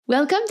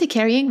Welcome to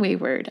Carrying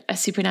Wayward, a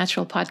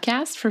supernatural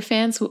podcast for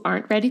fans who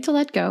aren't ready to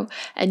let go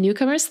and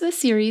newcomers to the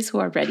series who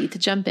are ready to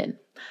jump in.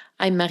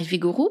 I'm Marie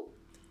Vigourou.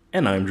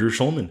 And I'm Drew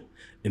Schulman.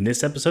 In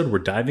this episode, we're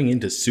diving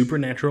into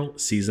Supernatural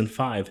Season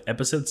 5,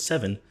 Episode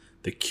 7,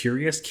 The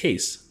Curious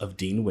Case of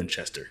Dean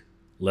Winchester.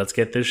 Let's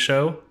get this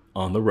show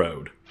on the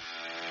road.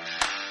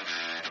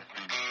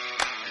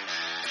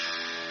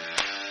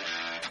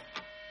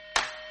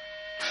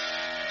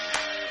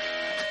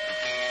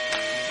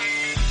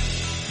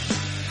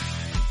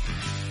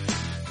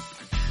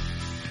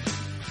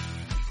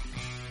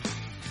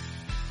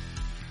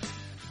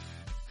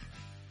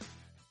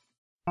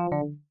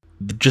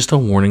 Just a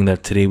warning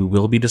that today we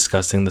will be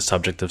discussing the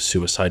subject of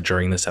suicide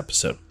during this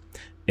episode.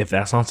 If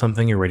that's not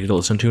something you're ready to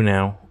listen to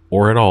now,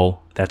 or at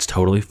all, that's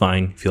totally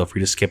fine. Feel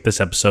free to skip this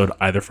episode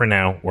either for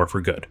now or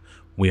for good.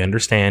 We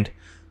understand.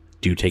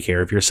 Do take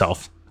care of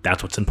yourself.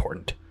 That's what's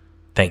important.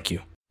 Thank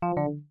you.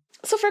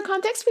 So for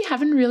context, we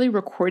haven't really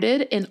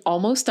recorded in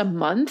almost a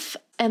month,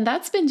 and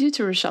that's been due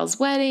to Rochelle's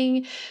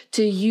wedding,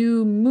 to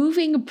you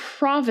moving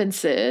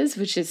provinces,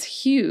 which is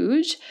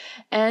huge,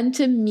 and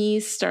to me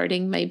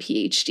starting my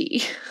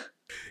PhD.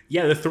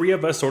 Yeah, the three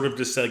of us sort of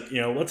just like,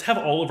 let's have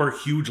all of our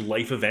huge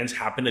life events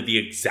happen at the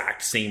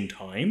exact same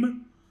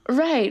time.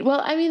 Right. Well,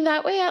 I mean,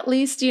 that way at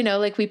least,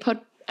 we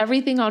put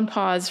everything on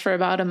pause for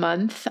about a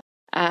month.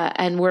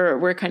 And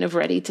we're kind of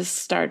ready to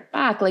start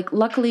back.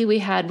 Luckily, we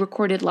had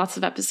recorded lots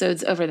of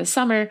episodes over the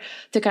summer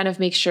to kind of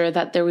make sure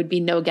that there would be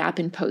no gap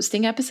in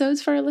posting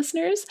episodes for our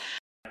listeners.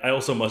 I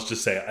also must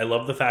just say, I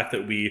love the fact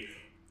that we,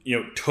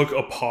 took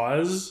a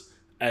pause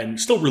and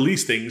still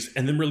released things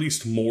and then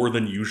released more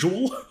than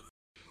usual.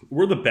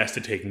 We're the best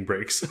at taking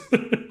breaks.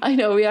 I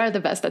know, we are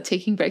the best at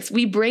taking breaks.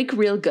 We break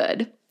real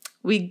good.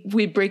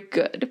 We break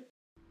good.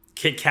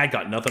 Kit Kat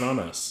got nothing on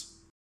us.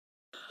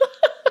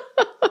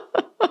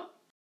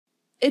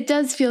 It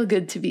does feel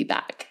good to be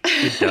back.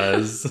 It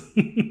does.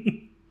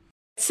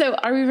 So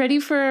are we ready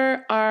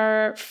for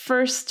our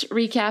first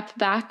recap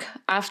back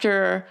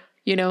after,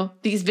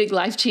 these big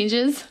life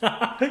changes?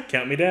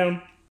 Count me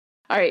down.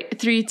 All right,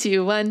 3,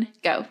 2, 1,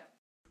 go.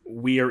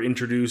 We are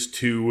introduced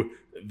to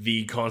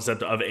the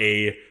concept of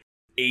a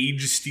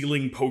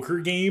age-stealing poker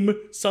game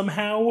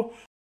somehow.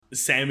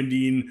 Sam and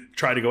Dean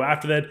try to go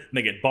after that, and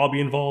they get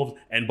Bobby involved,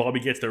 and Bobby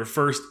gets there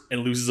first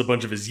and loses a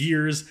bunch of his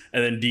years,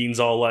 and then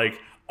Dean's all like,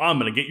 I'm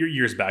going to get your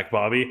years back,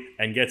 Bobby,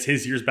 and gets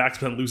his years back,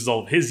 but then loses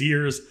all of his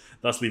years,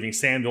 thus leaving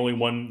Sam the only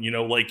one,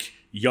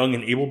 young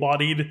and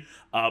able-bodied.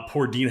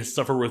 Poor Dean has to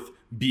suffer with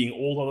being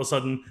old all of a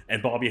sudden,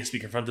 and Bobby has to be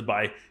confronted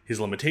by his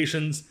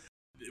limitations.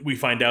 We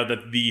find out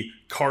that the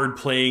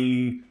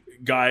card-playing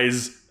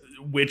guy's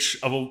witch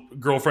of a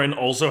girlfriend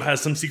also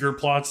has some secret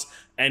plots,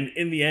 and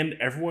in the end,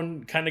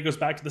 everyone kind of goes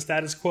back to the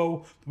status quo,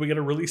 but we get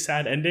a really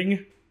sad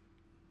ending,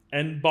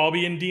 and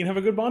Bobby and Dean have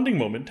a good bonding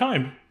moment.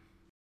 Time.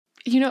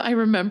 I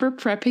remember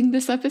prepping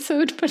this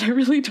episode, but I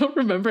really don't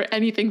remember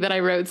anything that I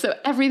wrote, so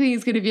everything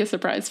is going to be a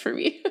surprise for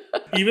me.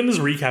 Even this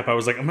recap, I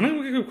was like, I'm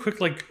going to do a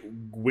quick,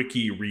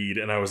 wiki read,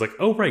 and I was like,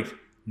 oh, right,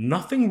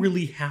 nothing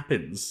really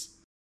happens.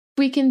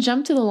 We can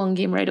jump to the long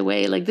game right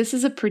away. This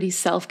is a pretty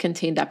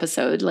self-contained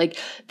episode.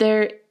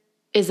 There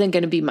isn't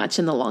going to be much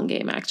in the long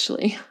game,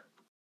 actually.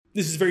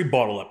 This is a very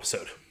bottle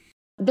episode.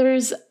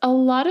 There's a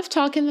lot of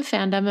talk in the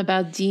fandom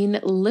about Dean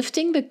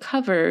lifting the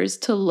covers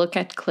to look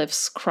at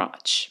Cliff's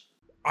crotch.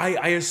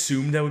 I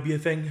assumed that would be a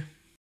thing.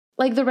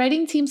 The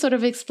writing team sort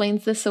of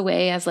explains this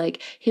away as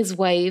his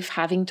wife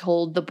having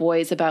told the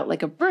boys about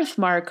a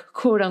birthmark,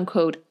 quote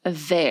unquote,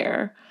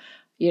 there,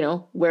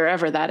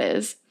 wherever that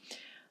is.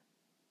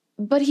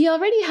 But he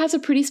already has a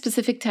pretty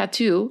specific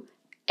tattoo,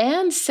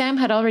 and Sam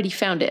had already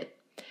found it.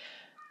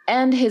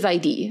 And his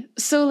ID.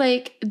 So,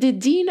 did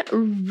Dean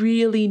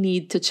really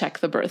need to check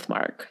the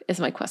birthmark, is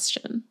my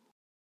question.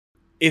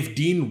 If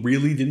Dean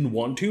really didn't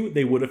want to,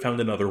 they would have found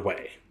another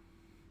way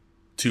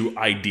to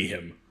ID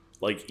him.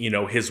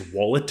 His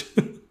wallet.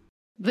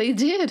 They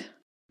did.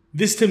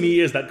 This, to me,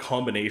 is that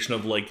combination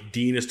of,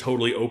 Dean is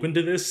totally open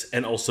to this,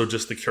 and also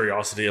just the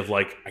curiosity of,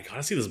 I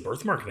gotta see this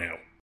birthmark now.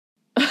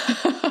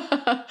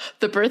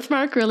 The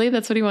birthmark, really?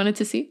 That's what he wanted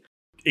to see?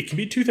 It can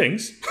be two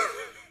things.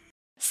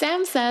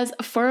 Sam says,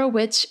 for a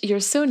witch, you're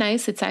so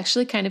nice, it's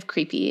actually kind of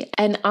creepy.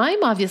 And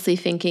I'm obviously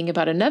thinking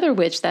about another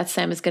witch that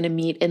Sam is going to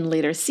meet in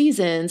later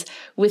seasons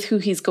with who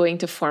he's going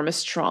to form a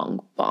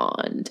strong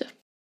bond.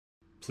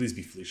 Please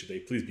be Felicia Day.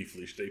 Please be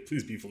Felicia Day.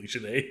 Please be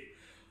Felicia Day.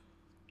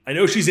 I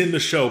know she's in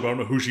the show, but I don't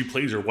know who she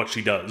plays or what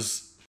she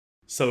does.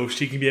 So if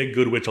she can be a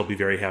good witch, I'll be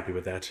very happy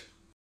with that.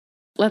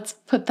 Let's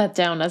put that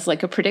down as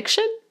a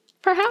prediction,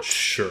 perhaps?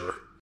 Sure.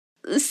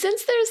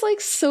 Since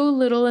there's so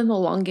little in the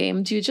long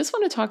game, do you just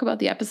want to talk about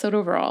the episode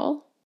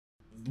overall?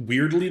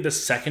 Weirdly, the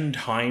second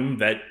time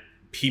that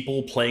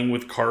people playing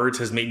with cards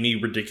has made me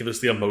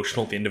ridiculously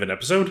emotional at the end of an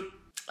episode.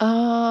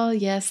 Oh,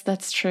 yes,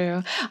 that's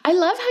true. I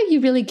love how you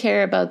really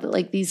care about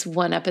these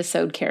one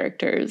episode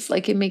characters.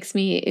 It makes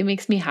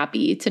me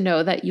happy to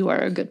know that you are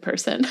a good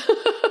person.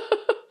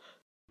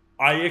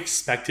 I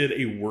expected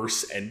a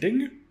worse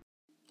ending.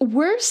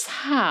 Worse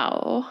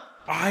how?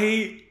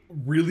 I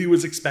really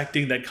was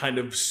expecting that kind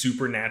of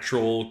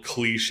supernatural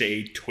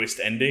cliche twist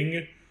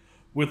ending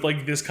with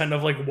like this kind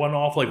of like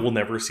one-off, like we'll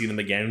never see them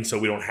again, so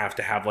we don't have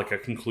to have like a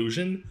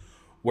conclusion,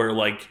 where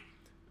like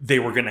they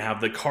were going to have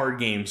the card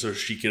game so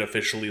she could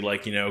officially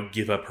like, you know,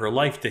 give up her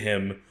life to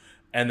him.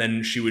 And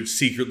then she would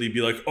secretly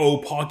be like, oh,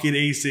 pocket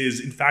aces.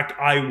 In fact,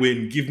 I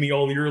win. Give me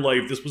all your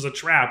life. This was a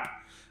trap.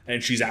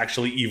 And she's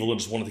actually evil and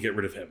just wanted to get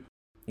rid of him.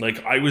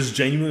 Like, I was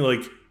genuinely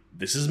like,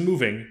 this is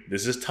moving.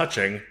 This is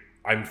touching.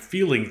 I'm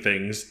feeling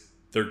things.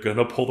 They're going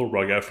to pull the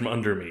rug out from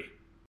under me.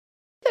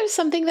 There's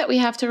something that we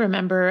have to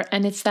remember,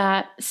 and it's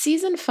that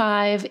season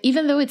 5,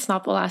 even though it's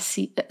not the last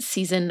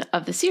season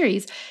of the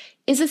series,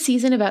 is a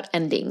season about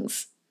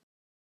endings.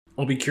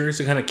 I'll be curious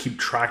to kind of keep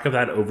track of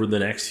that over the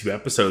next few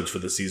episodes for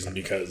the season,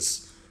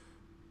 because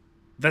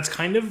that's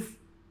kind of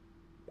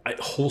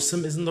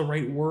wholesome isn't the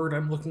right word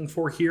I'm looking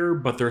for here,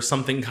 but there's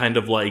something kind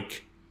of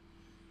like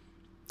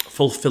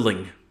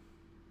fulfilling,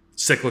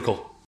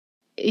 cyclical.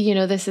 You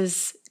know, this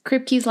is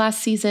Kripke's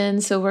last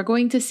season, so we're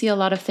going to see a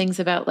lot of things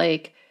about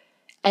like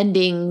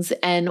endings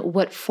and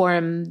what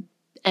form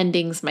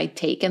endings might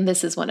take, and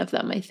this is one of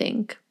them, I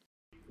think.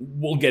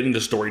 We'll get into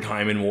story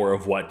time and more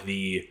of what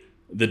the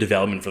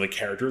development for the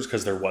characters,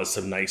 because there was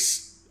some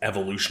nice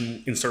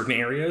evolution in certain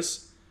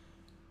areas.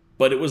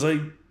 But it was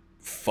a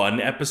fun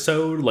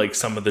episode, like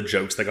some of the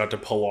jokes they got to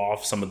pull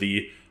off, some of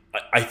the,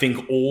 I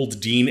think old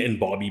Dean and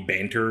Bobby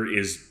banter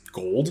is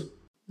gold.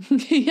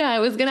 Yeah, I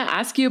was going to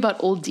ask you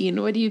about old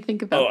Dean. What do you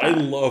think about that? I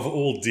love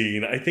old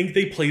Dean. I think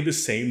they play the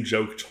same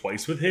joke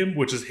twice with him,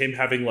 which is him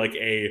having like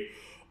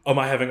am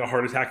I having a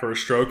heart attack or a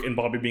stroke? And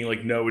Bobby being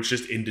like, no, it's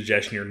just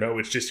indigestion, or no,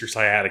 it's just your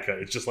sciatica.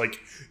 It's just like,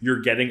 you're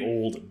getting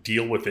old,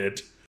 deal with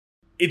it.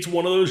 It's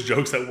one of those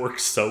jokes that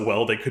works so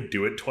well they could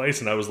do it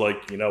twice, and I was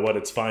like, you know what,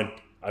 it's fine.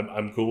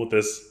 I'm cool with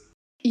this.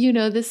 You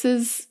know, this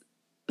is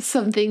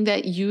something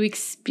that you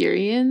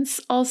experience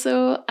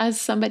also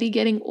as somebody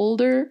getting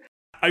older.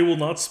 I will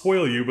not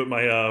spoil you, but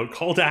my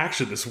call to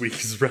action this week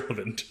is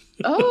relevant.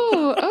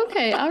 Oh,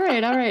 okay. All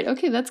right.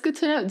 Okay, that's good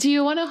to know. Do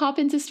you want to hop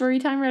into story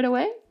time right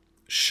away?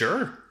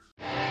 Sure.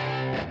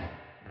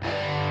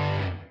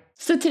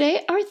 So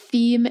today our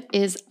theme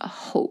is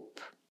hope.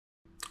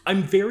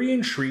 I'm very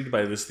intrigued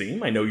by this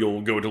theme. I know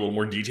you'll go into a little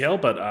more detail,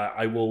 but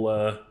I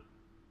will,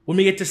 when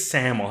we get to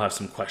Sam, I'll have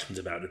some questions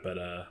about it, but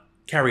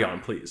carry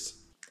on, please.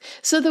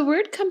 So the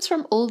word comes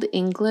from Old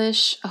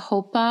English,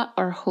 hopa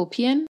or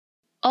hopian,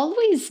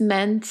 always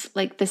meant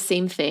like the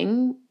same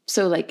thing.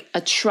 So like a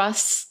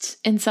trust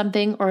in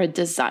something or a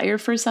desire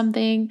for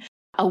something,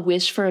 a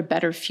wish for a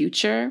better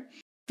future.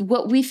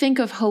 What we think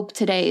of hope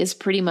today is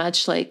pretty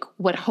much like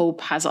what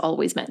hope has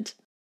always meant.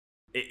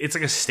 It's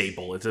like a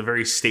staple. It's a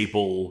very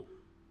staple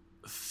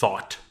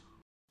thought.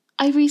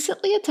 I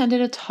recently attended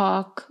a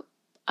talk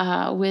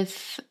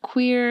with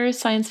queer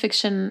science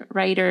fiction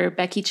writer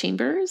Becky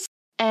Chambers,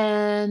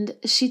 and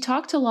she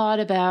talked a lot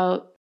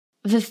about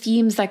the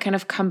themes that kind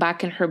of come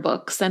back in her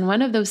books, and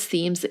one of those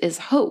themes is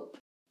hope.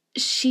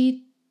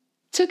 She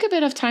took a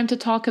bit of time to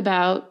talk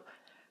about,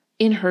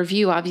 in her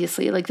view,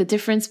 obviously, like the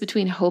difference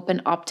between hope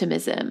and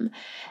optimism.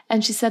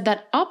 And she said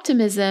that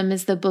optimism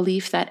is the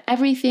belief that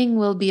everything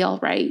will be all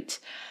right,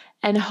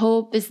 and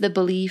hope is the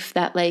belief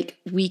that like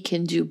we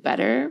can do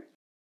better.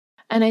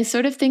 And I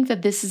sort of think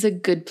that this is a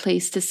good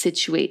place to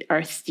situate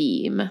our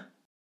theme.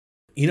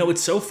 You know,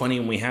 it's so funny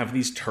when we have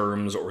these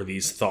terms or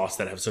these thoughts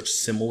that have such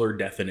similar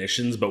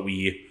definitions, but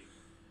I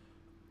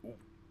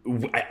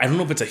don't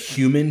know if it's a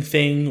human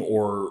thing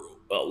or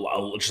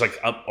just like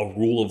a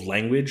rule of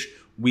language.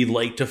 We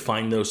like to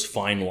find those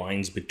fine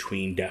lines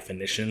between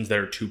definitions that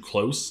are too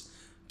close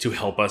to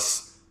help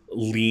us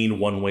lean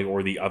one way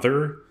or the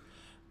other.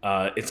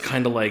 It's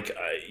kind of like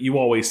you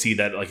always see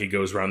that like it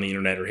goes around the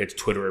internet or hits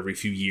Twitter every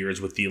few years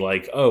with the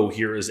like, oh,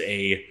 here is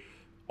a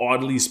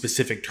oddly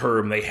specific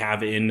term they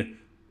have in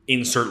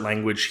insert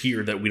language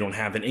here that we don't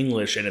have in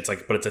English. And it's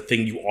like, but it's a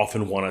thing you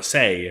often want to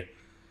say.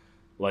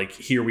 Like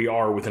here we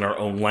are within our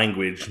own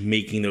language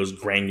making those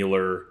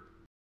granular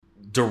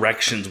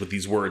directions with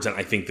these words. And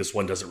I think this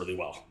one does it really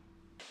well.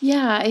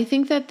 Yeah, I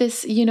think that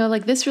this, you know,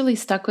 like this really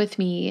stuck with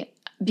me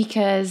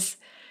because,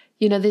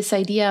 you know, this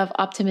idea of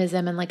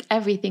optimism and like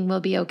everything will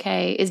be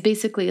okay is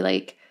basically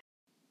like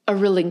a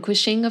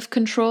relinquishing of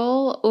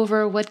control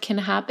over what can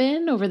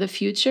happen over the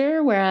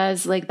future.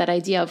 Whereas like that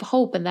idea of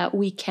hope and that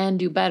we can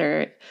do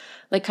better,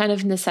 like kind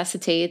of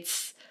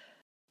necessitates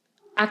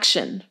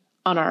action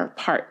on our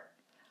part.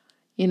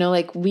 You know,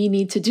 like we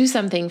need to do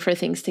something for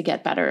things to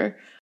get better.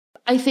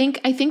 I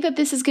think that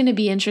this is going to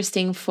be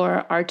interesting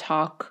for our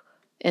talk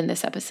in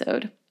this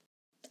episode. And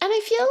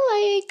I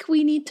feel like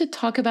we need to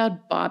talk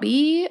about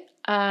Bobby.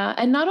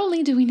 And not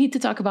only do we need to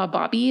talk about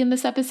Bobby in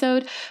this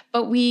episode,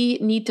 but we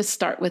need to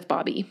start with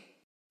Bobby.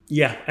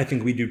 Yeah, I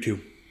think we do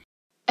too.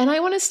 And I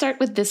want to start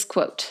with this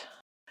quote.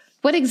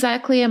 What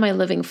exactly am I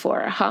living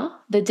for, huh?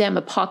 The damn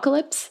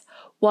apocalypse?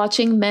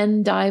 Watching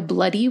men die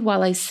bloody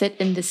while I sit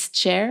in this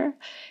chair?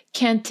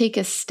 Can't take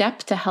a step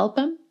to help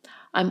them?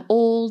 I'm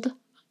old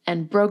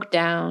and broke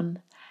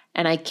down,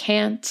 and I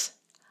can't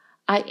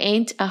I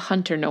ain't a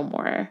hunter no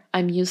more.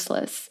 I'm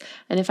useless.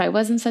 And if I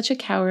wasn't such a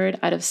coward,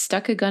 I'd have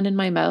stuck a gun in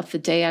my mouth the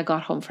day I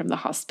got home from the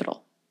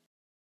hospital.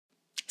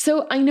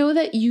 So I know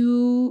that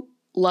you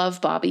love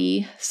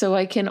Bobby, so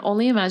I can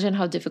only imagine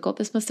how difficult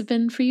this must have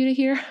been for you to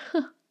hear.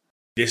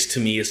 This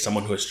to me is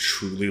someone who has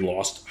truly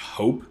lost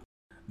hope.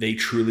 They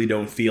truly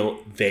don't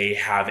feel they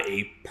have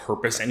a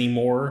purpose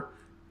anymore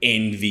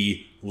in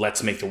the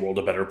let's make the world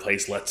a better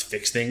place, let's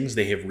fix things.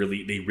 They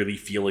really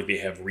feel like they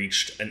have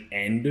reached an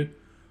end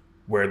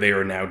where they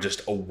are now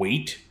just a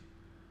weight.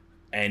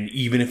 And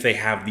even if they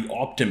have the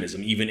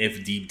optimism, even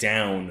if deep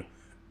down,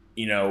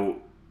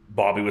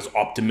 Bobby was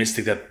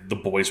optimistic that the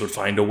boys would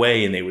find a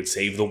way and they would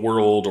save the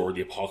world or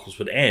the apocalypse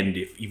would end,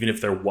 even if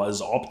there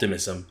was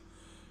optimism,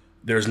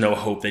 there's no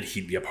hope that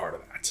he'd be a part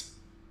of that.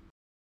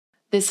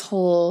 This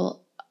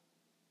whole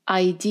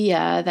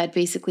idea that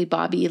basically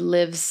Bobby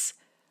lives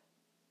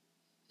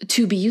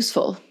to be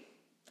useful,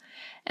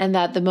 and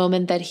that the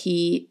moment that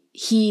he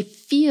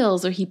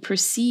feels or he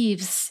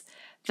perceives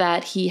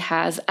that he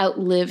has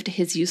outlived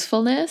his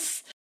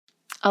usefulness,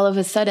 all of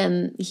a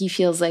sudden he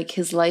feels like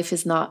his life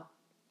is not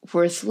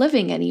worth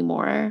living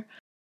anymore.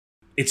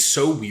 It's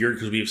so weird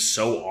because we've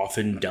so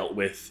often dealt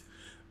with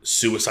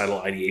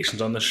suicidal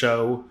ideations on the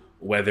show,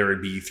 whether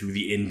it be through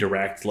the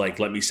indirect, like,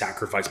 let me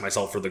sacrifice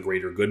myself for the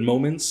greater good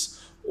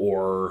moments,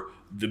 or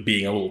the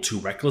being a little too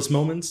reckless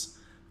moments.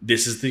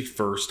 This is the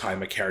first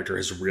time a character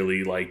has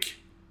really,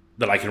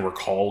 that I can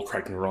recall,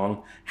 correct me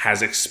wrong,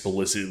 has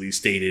explicitly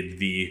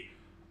stated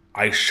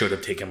I should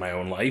have taken my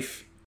own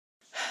life.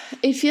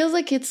 It feels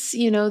like it's,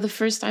 the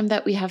first time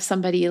that we have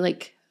somebody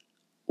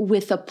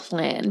with a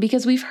plan,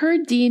 because we've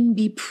heard Dean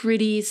be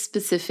pretty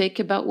specific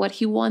about what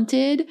he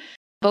wanted,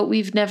 but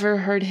we've never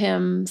heard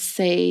him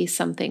say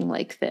something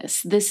like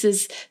this. This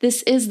is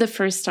the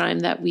first time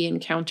that we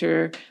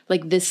encounter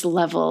this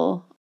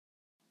level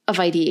of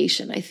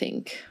ideation, I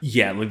think.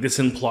 Yeah, this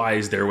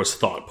implies there was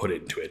thought put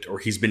into it, or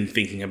he's been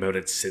thinking about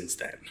it since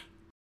then.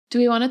 Do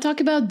we want to talk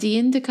about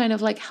Dean to kind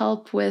of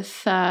help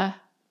with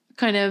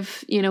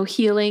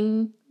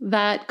healing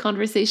that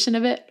conversation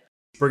a bit?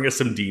 Bring us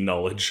some Dean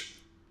knowledge.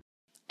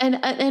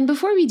 And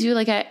before we do,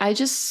 I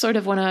just sort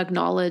of want to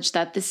acknowledge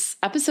that this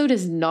episode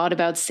is not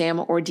about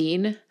Sam or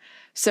Dean.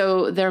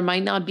 So there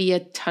might not be a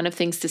ton of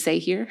things to say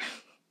here.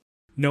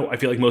 No, I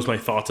feel like most of my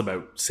thoughts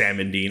about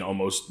Sam and Dean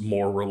almost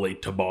more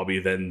relate to Bobby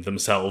than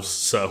themselves,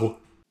 So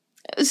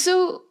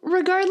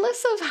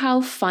regardless of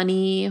how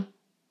funny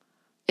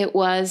it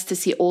was to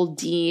see old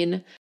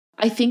Dean,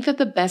 I think that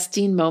the best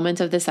Dean moment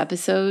of this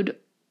episode,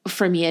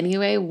 for me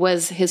anyway,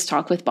 was his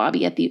talk with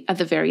Bobby at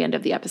the very end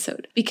of the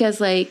episode.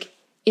 Because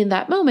in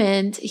that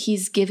moment,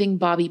 he's giving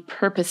Bobby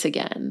purpose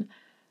again.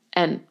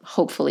 And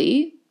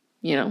hopefully,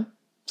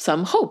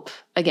 some hope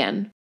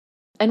again.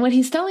 And what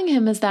he's telling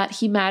him is that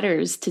he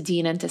matters to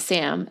Dean and to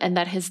Sam, and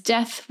that his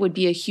death would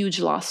be a huge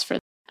loss for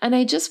them. And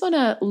I just want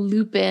to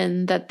loop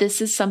in that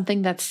this is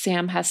something that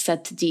Sam has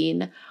said to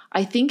Dean,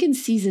 I think in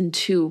season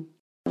 2,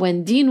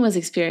 when Dean was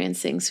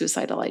experiencing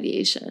suicidal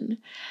ideation.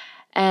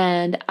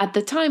 And at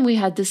the time, we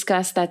had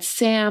discussed that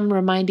Sam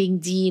reminding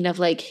Dean of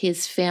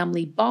his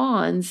family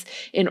bonds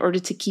in order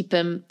to keep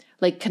him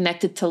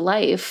connected to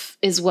life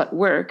is what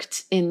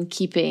worked in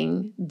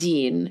keeping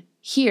Dean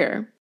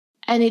here.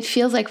 And it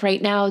feels like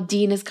right now,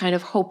 Dean is kind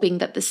of hoping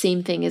that the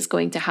same thing is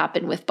going to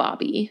happen with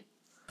Bobby.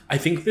 I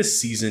think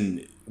this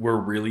season, we're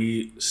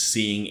really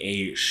seeing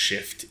a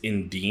shift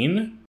in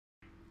Dean.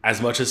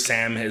 As much as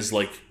Sam is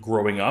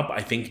growing up,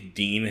 I think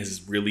Dean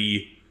is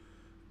really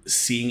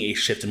seeing a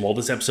shift. And while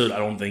this episode I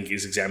don't think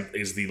is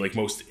the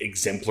most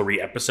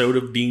exemplary episode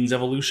of Dean's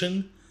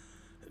evolution,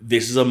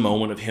 this is a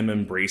moment of him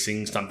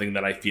embracing something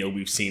that I feel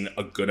we've seen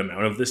a good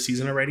amount of this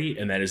season already,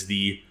 and that is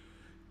the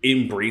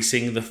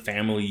embracing the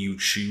family you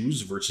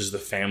choose versus the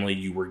family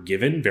you were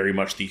given, very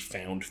much the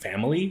found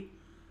family.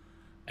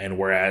 And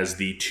whereas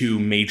the two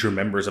major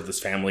members of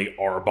this family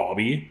are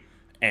Bobby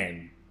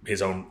and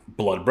his own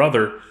blood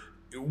brother,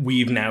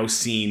 we've now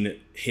seen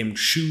him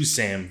choose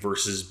Sam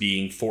versus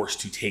being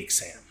forced to take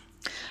Sam.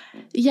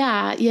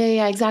 Yeah,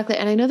 exactly.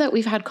 And I know that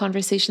we've had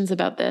conversations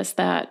about this,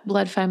 that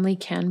blood family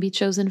can be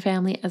chosen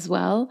family as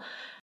well.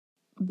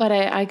 But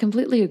I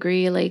completely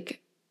agree.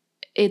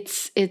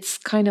 It's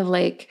kind of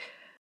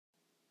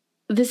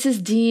this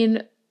is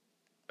Dean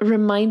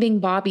reminding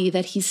Bobby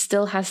that he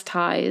still has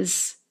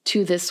ties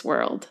to this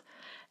world,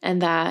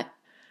 and that,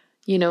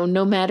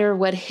 no matter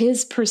what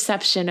his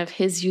perception of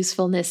his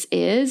usefulness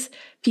is,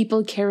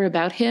 people care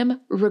about him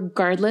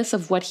regardless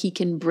of what he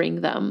can bring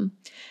them.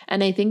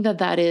 And I think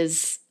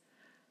that's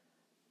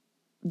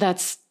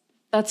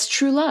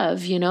true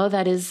love,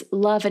 that is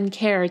love and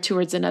care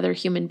towards another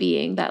human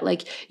being,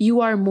 that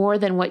you are more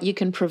than what you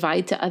can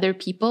provide to other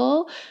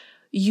people.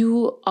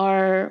 You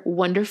are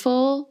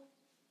wonderful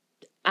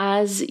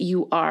as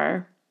you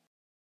are.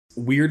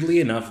 Weirdly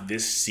enough,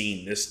 this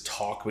scene, this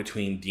talk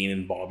between Dean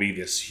and Bobby,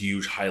 this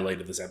huge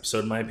highlight of this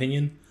episode, in my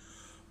opinion,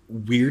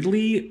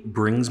 weirdly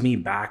brings me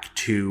back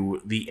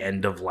to the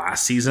end of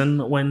last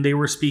season when they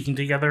were speaking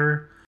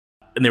together.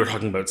 and they were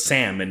talking about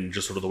Sam and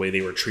just sort of the way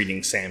they were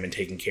treating Sam and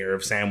taking care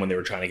of Sam when they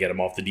were trying to get him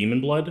off the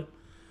demon blood.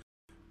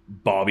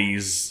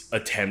 Bobby's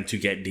attempt to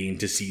get Dean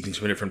to see things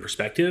from a different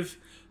perspective.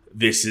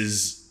 This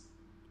is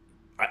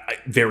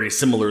very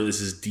similar.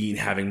 This is Dean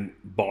having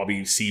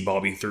Bobby see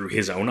Bobby through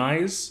his own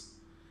eyes.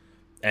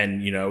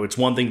 And, you know, it's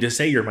one thing to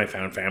say you're my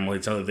found family.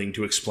 It's another thing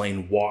to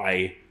explain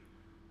why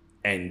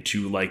and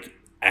to, like,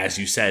 as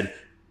you said,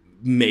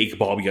 make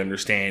Bobby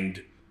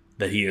understand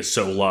that he is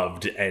so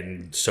loved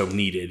and so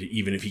needed.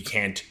 Even if he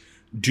can't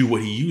do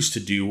what he used to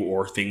do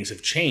or things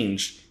have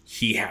changed,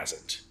 he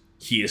hasn't.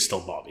 He is still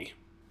Bobby.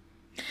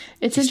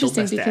 It's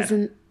interesting because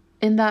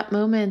in that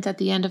moment at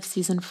the end of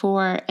season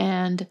 4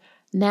 and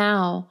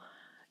now,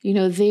 you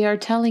know, they are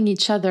telling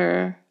each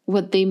other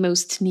what they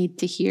most need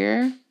to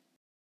hear.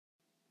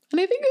 And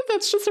I think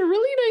that's just a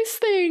really nice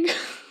thing.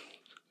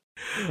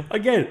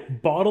 Again,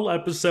 bottle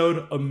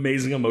episode,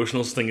 amazing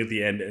emotional sting at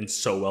the end, and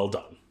so well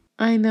done.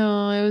 I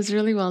know, it was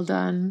really well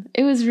done.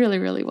 It was really,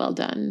 really well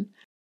done.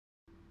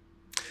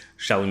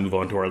 Shall we move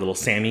on to our little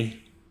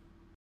Sammy?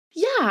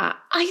 Yeah,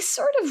 I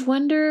sort of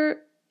wonder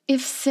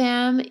if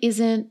Sam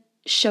isn't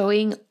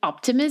showing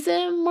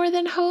optimism more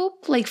than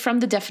hope, like from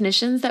the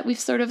definitions that we've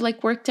sort of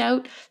like worked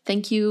out.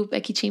 Thank you,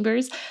 Becky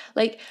Chambers.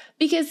 Like,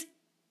 because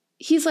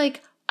he's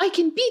like, I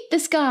can beat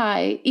this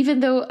guy, even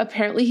though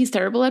apparently he's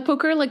terrible at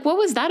poker. Like, what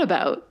was that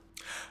about?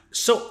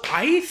 So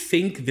I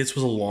think this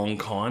was a long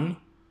con.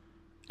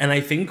 And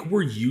I think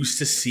we're used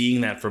to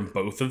seeing that from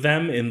both of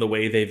them in the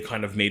way they've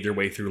kind of made their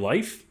way through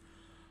life.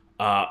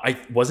 I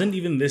wasn't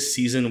even this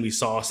season we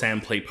saw Sam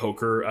play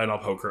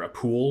a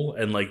pool,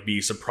 and like be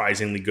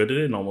surprisingly good at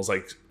it and almost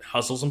like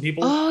hustle some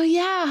people. Oh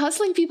yeah,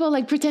 hustling people,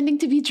 like pretending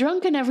to be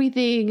drunk and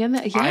everything. And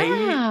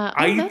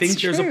I think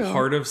there's a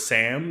part of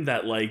Sam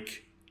that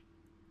like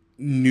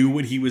knew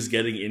what he was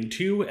getting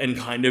into and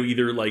kind of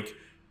either like,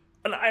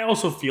 and I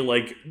also feel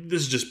like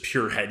this is just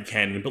pure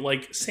headcanon, but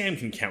like Sam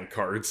can count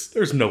cards.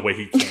 There's no way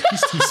he can't.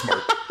 He's too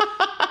smart.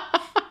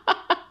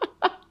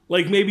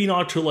 Like, maybe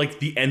not to, like,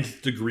 the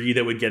nth degree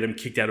that would get him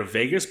kicked out of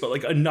Vegas, but,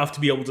 like, enough to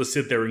be able to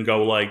sit there and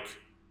go, like,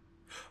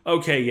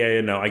 okay,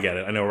 yeah, no, I get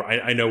it.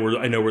 I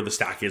know where the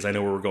stack is. I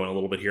know where we're going a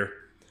little bit here.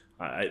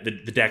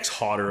 The deck's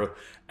hotter.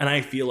 And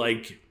I feel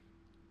like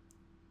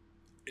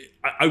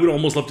I would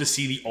almost love to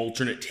see the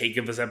alternate take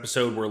of this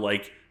episode where,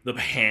 like, the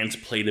hands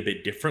played a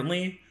bit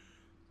differently.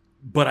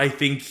 But I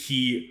think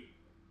he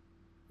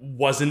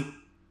wasn't...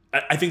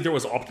 I think there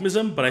was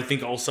optimism, but I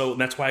think also...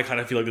 And that's why I kind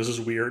of feel like this is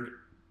weird.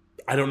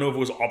 I don't know if it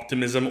was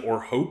optimism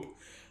or hope.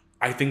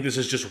 I think this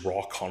is just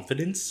raw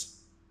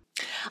confidence.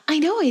 I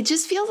know, it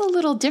just feels a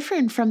little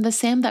different from the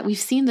Sam that we've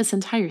seen this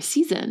entire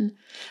season.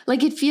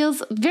 Like, it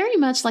feels very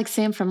much like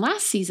Sam from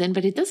last season,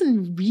 but it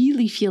doesn't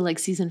really feel like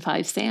season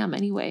 5 Sam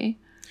anyway.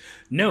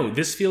 No,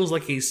 this feels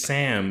like a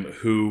Sam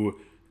who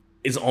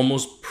is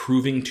almost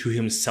proving to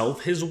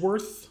himself his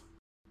worth.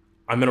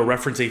 I'm going to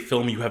reference a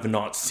film you have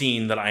not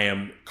seen that I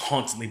am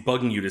constantly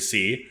bugging you to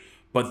see,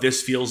 but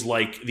this feels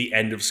like the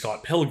end of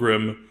Scott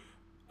Pilgrim.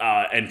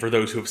 And for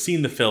those who have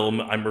seen the film,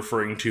 I'm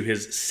referring to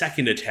his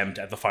second attempt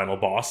at the final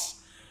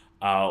boss,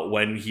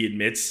 when he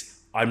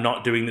admits, I'm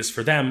not doing this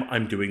for them,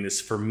 I'm doing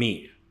this for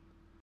me.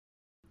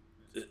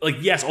 Like,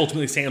 yes,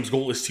 ultimately Sam's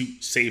goal is to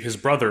save his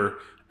brother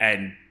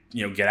and,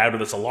 you know, get out of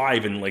this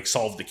alive and, like,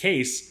 solve the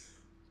case.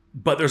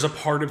 But there's a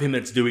part of him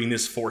that's doing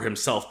this for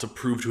himself to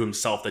prove to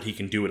himself that he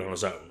can do it on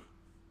his own.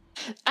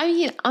 I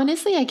mean,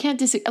 honestly, I can't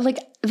disagree. Like,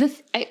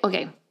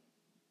 okay.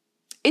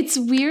 It's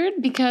weird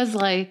because,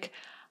 like,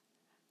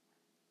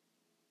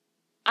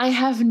 I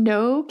have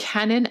no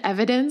canon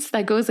evidence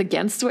that goes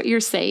against what you're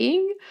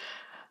saying,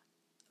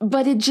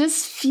 but it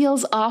just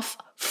feels off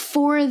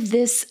for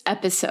this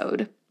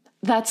episode.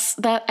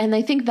 And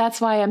I think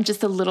that's why I'm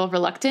just a little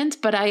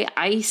reluctant, but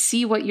I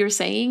see what you're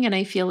saying, and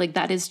I feel like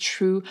that is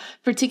true,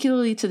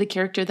 particularly to the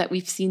character that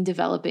we've seen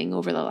developing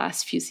over the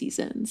last few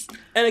seasons.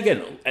 And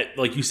again,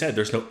 like you said,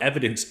 there's no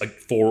evidence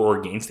for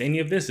or against any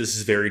of this. This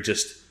is very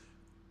just,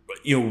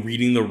 you know,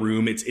 reading the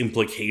room, its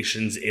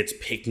implications, it's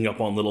picking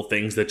up on little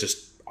things that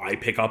just I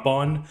pick up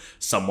on.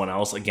 Someone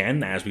else,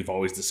 again, as we've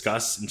always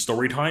discussed in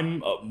story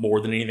time,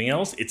 more than anything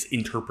else, it's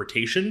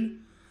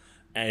interpretation.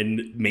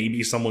 And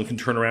maybe someone can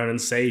turn around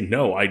and say,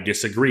 no, I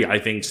disagree. I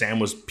think Sam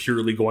was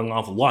purely going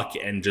off luck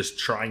and just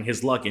trying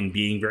his luck and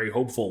being very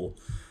hopeful.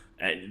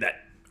 And that,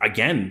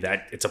 again,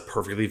 that it's a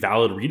perfectly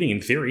valid reading in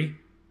theory.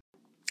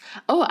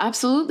 Oh,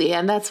 absolutely.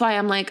 And that's why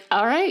I'm like,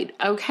 all right,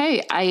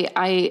 okay,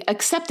 I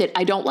accept it.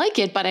 I don't like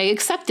it, but I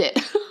accept it.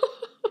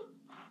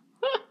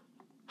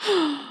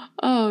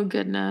 Oh,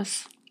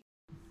 goodness.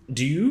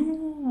 Do you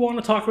want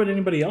to talk about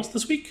anybody else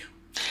this week?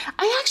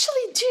 I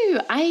actually do.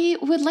 I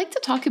would like to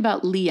talk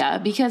about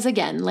Leah because,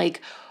 again,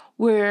 like,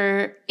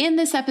 we're in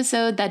this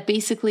episode that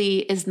basically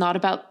is not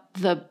about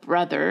the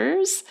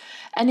brothers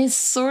and is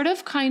sort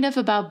of kind of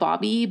about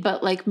Bobby,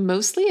 but like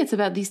mostly it's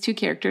about these two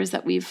characters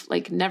that we've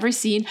like never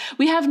seen.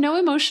 We have no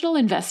emotional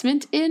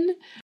investment in.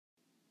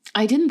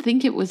 I didn't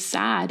think it was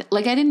sad.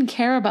 Like, I didn't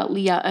care about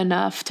Leah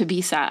enough to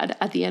be sad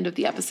at the end of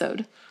the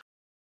episode.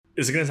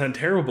 Is it going to sound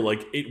terrible?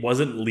 Like, it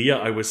wasn't Leah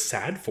I was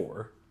sad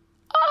for.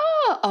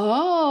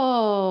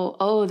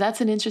 Oh,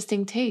 that's an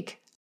interesting take.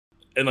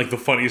 And like the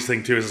funniest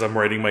thing too is as I'm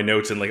writing my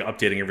notes and like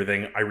updating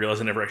everything, I realized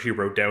I never actually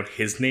wrote down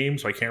his name,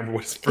 so I can't remember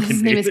what his freaking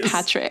His name is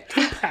Patrick.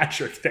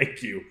 Patrick,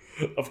 thank you.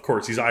 Of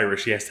course, he's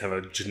Irish. He has to have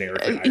a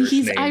generic Irish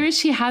He's name.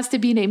 Irish. He has to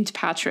be named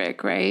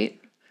Patrick, right?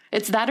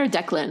 It's that or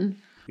Declan.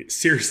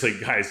 Seriously,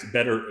 guys,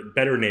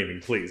 better naming,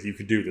 please. You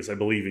could do this. I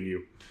believe in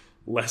you.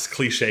 Less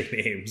cliche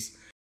names.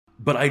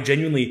 But I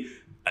genuinely...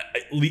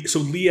 So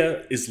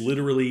Leah is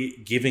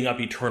literally giving up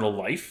eternal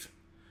life.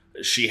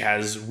 She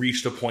has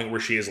reached a point where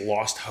she has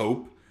lost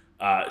hope.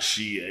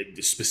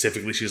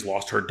 She's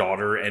lost her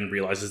daughter and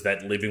realizes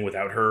that living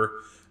without her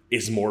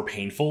is more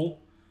painful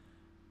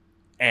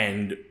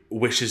and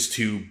wishes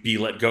to be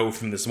let go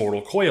from this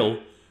mortal coil.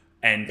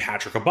 And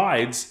Patrick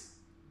abides,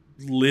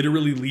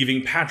 literally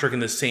leaving Patrick in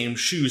the same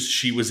shoes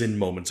she was in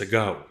moments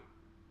ago.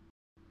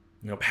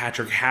 You know,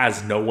 Patrick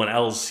has no one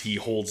else he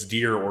holds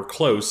dear or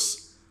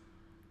close,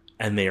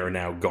 and they are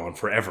now gone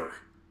forever.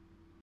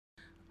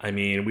 I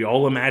mean, we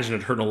all imagine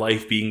eternal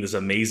life being this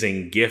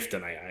amazing gift,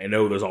 and I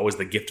know there's always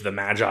the gift of the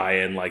Magi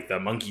and like the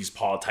monkey's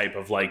paw type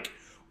of like,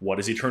 what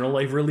does eternal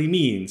life really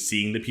mean?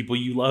 Seeing the people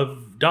you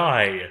love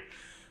die.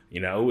 You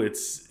know,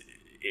 it's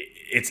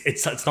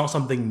not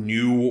something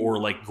new or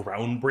like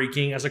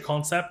groundbreaking as a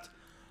concept,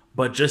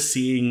 but just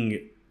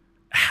seeing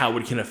how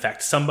it can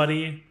affect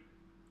somebody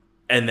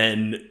and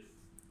then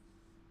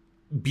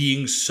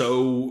being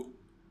so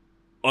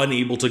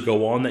unable to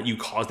go on that you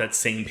cause that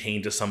same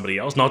pain to somebody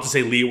else. Not to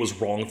say Leah was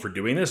wrong for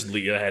doing this.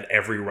 Leah had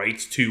every right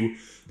to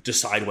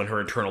decide when her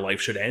eternal life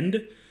should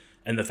end.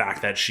 And the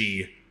fact that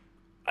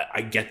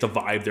I get the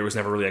vibe there was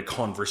never really a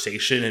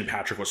conversation and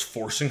Patrick was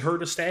forcing her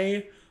to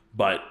stay.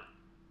 But,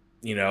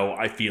 you know,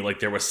 I feel like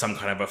there was some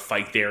kind of a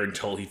fight there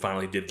until he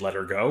finally did let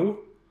her go.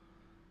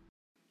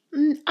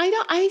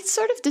 I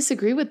sort of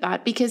disagree with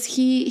that because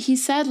he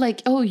said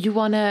like, oh,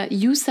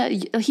 you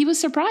said he was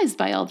surprised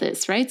by all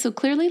this, right? So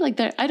clearly like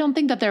I don't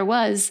think that there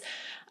was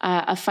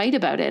a fight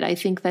about it. I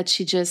think that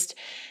she just,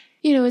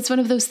 you know, it's one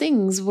of those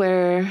things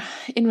where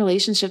in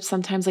relationships,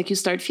 sometimes like you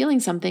start feeling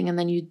something and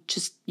then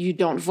you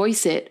don't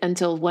voice it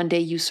until one day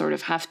you sort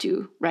of have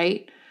to,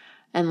 right?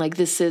 And like,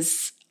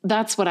 that's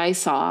what I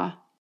saw.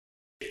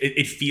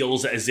 It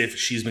feels as if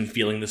she's been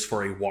feeling this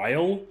for a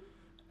while.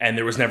 And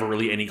there was never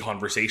really any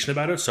conversation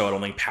about it, so I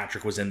don't think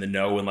Patrick was in the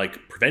know and,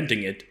 like,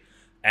 preventing it.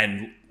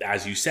 And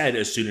as you said,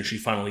 as soon as she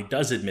finally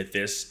does admit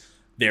this,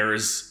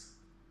 there's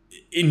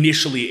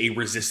initially a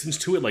resistance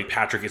to it. Like,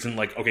 Patrick isn't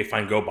like, okay,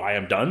 fine, go, bye,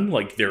 I'm done.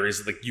 Like, there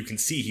is, like, you can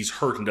see he's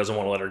hurt and doesn't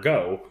want to let her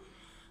go,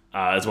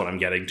 is what I'm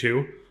getting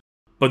to.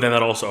 But then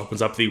that also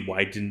opens up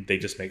why didn't they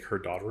just make her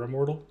daughter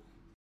immortal?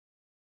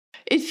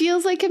 It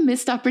feels like a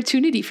missed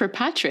opportunity for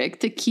Patrick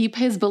to keep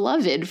his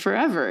beloved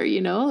forever, you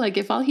know? Like,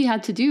 if all he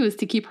had to do is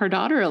to keep her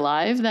daughter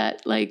alive,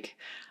 that, like,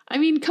 I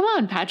mean, come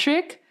on,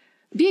 Patrick.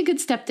 Be a good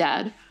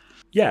stepdad.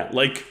 Yeah,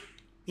 like,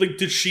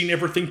 did she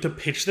never think to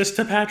pitch this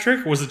to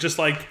Patrick? Was it just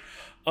like,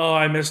 oh,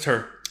 I missed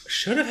her.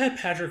 Should have had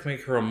Patrick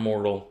make her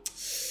immortal.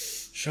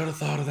 Should have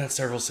thought of that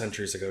several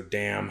centuries ago,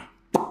 damn.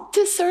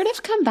 To sort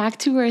of come back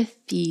to our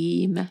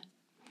theme,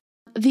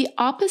 the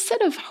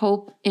opposite of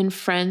hope in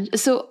French.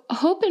 So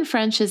hope in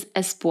French is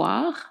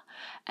espoir,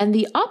 and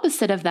the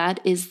opposite of that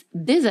is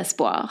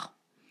désespoir.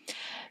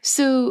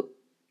 So,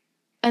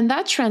 and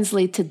that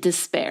translates to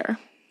despair.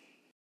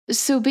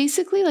 So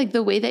basically, like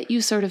the way that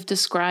you sort of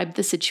described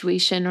the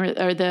situation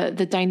or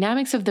the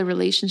dynamics of the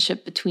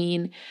relationship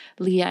between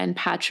Leah and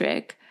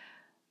Patrick,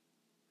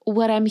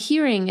 what I'm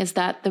hearing is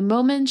that the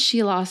moment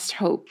she lost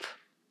hope,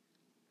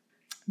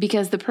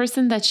 because the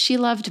person that she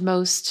loved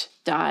most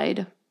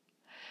died,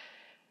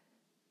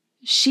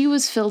 she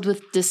was filled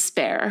with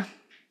despair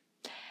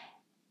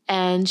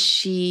and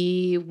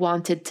she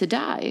wanted to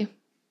die,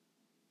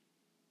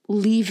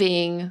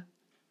 leaving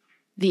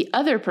the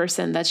other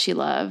person that she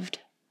loved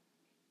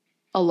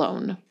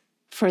alone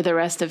for the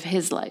rest of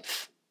his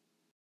life.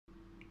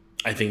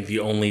 I think the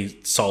only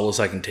solace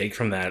I can take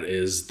from that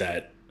is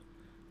that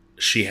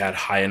she had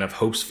high enough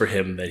hopes for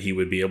him that he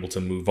would be able to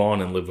move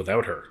on and live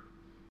without her.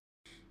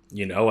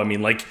 You know, I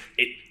mean, like,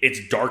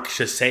 it's dark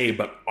to say,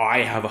 but I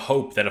have a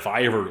hope that if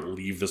I ever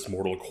leave this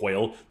mortal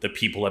coil, the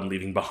people I'm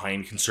leaving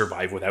behind can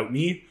survive without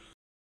me.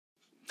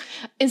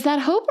 Is that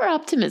hope or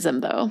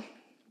optimism, though?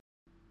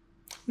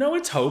 No,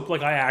 it's hope.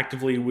 Like, I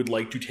actively would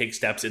like to take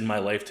steps in my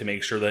life to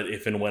make sure that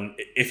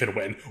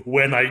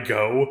when I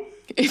go...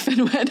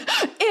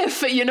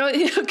 you know,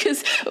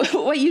 because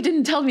what you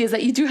didn't tell me is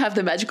that you do have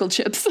the magical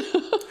chips.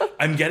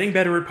 I'm getting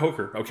better at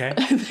poker, okay?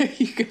 There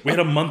you go. We had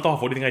a month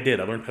off. What do you think I did?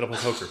 I learned how to play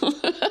poker.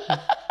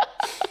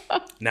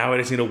 Now I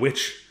just need a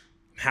witch.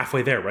 I'm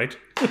halfway there, right?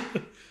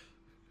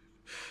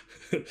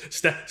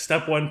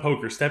 Step 1,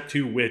 poker. Step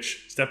 2,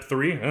 witch. Step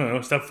 3, I don't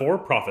know. Step 4,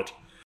 profit.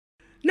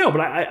 No,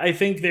 but I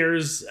think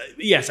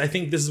I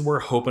think this is where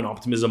hope and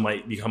optimism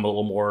might become a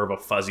little more of a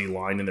fuzzy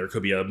line, and there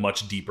could be a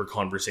much deeper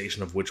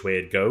conversation of which way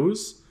it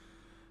goes.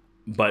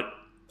 But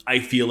I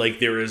feel like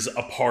there is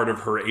a part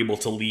of her able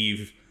to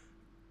leave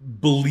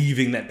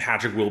believing that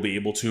Patrick will be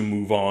able to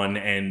move on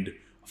and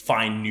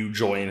find new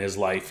joy in his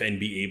life and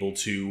be able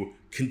to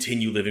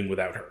continue living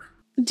without her.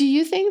 Do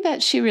you think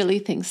that she really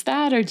thinks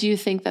that, or do you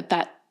think that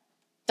that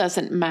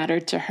doesn't matter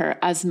to her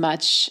as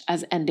much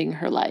as ending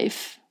her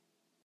life?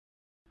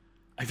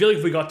 I feel like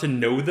if we got to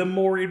know them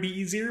more, it'd be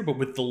easier, but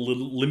with the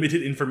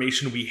limited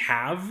information we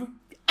have...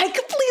 I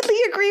completely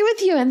agree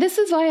with you. And this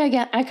is why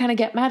I kind of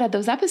get mad at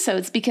those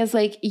episodes, because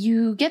like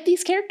you get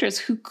these characters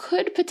who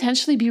could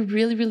potentially be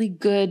really, really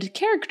good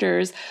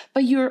characters,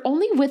 but you're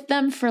only with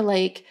them for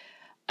like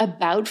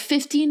about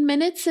 15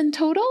 minutes in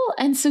total.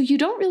 And so you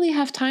don't really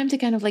have time to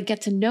kind of like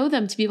get to know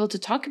them, to be able to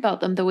talk about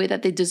them the way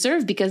that they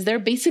deserve, because they're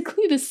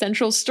basically the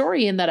central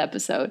story in that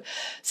episode.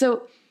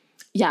 So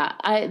yeah,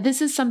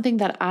 this is something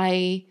that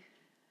I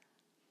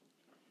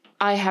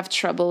have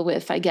trouble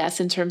with, I guess,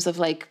 in terms of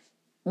like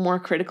more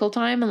critical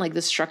time and like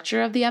the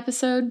structure of the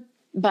episode.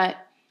 But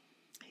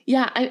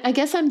yeah, I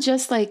guess I'm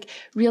just like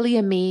really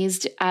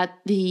amazed at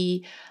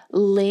the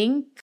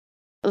link.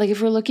 Like if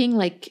we're looking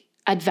like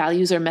at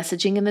values or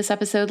messaging in this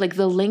episode, like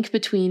the link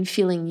between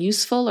feeling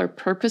useful or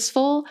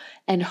purposeful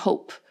and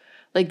hope,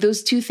 like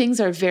those two things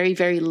are very,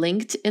 very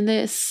linked in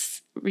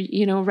this,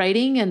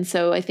 writing. And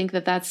so I think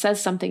that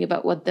says something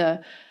about what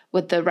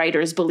the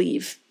writers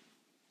believe.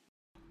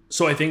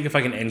 So I think if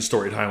I can end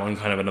story time on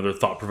kind of another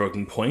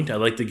thought-provoking point, I'd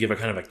like to give a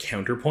kind of a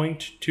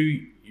counterpoint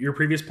to your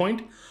previous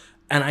point.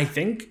 And I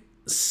think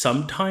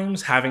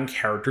sometimes having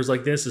characters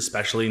like this,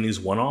 especially in these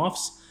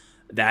one-offs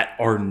that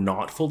are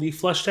not fully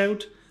fleshed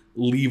out,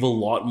 leave a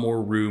lot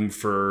more room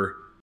for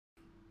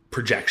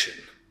projection.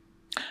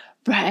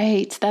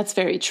 Right. That's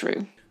very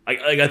true.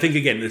 I think,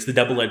 again, it's the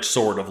double-edged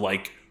sword of,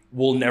 like,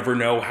 we'll never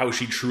know how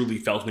she truly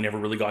felt. We never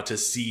really got to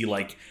see,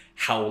 like,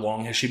 how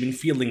long has she been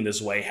feeling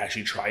this way? Has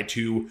she tried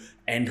to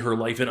end her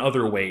life in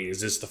other ways?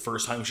 Is this the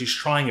first time she's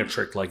trying a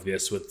trick like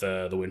this with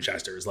the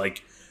Winchesters?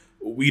 Like,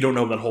 we don't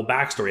know that whole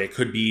backstory. It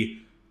could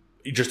be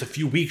just a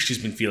few weeks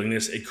she's been feeling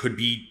this. It could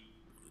be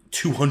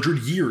 200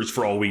 years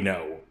for all we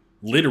know.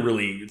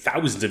 Literally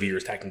thousands of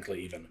years,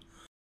 technically, even.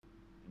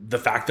 The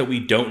fact that we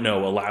don't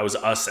know allows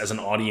us as an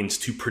audience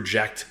to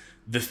project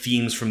the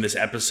themes from this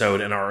episode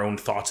and our own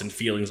thoughts and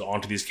feelings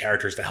onto these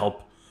characters to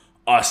help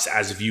us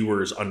as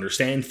viewers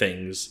understand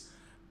things.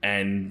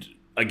 And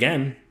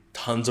again,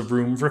 tons of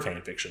room for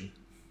fan fiction.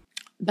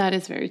 That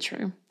is very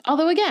true.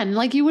 Although again,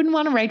 like you wouldn't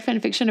want to write fan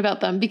fiction about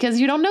them because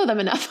you don't know them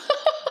enough.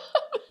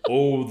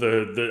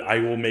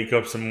 I will make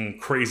up some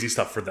crazy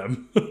stuff for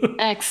them.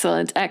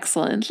 Excellent.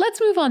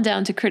 Let's move on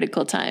down to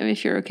critical time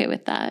if you're okay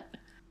with that.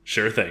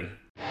 Sure thing.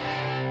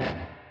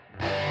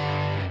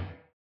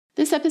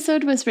 This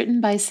episode was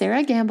written by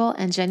Sarah Gamble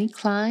and Jenny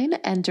Klein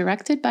and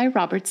directed by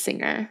Robert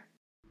Singer.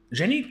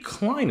 Jenny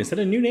Klein, is that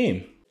a new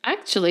name?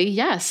 Actually,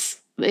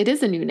 yes, it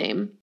is a new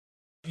name.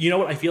 You know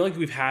what? I feel like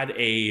we've had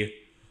a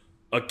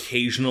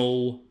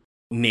occasional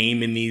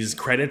name in these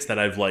credits that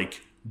I've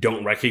like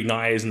don't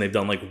recognize, and they've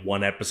done like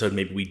one episode.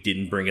 Maybe we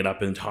didn't bring it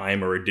up in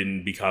time, or it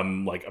didn't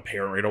become like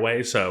apparent right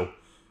away. So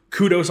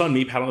kudos on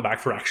me, pat on the back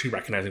for actually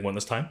recognizing one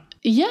this time.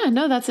 Yeah,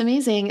 no, that's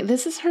amazing.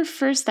 This is her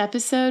first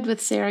episode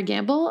with Sarah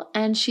Gamble,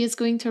 and she is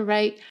going to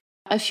write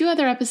a few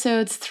other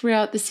episodes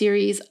throughout the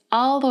series,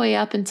 all the way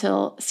up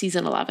until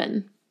season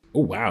 11.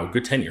 Oh, wow.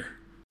 Good tenure.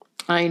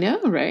 I know,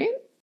 right?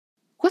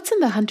 What's in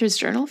the Hunter's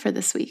Journal for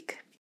this week?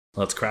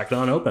 Let's crack it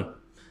on open.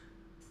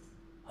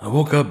 I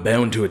woke up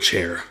bound to a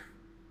chair.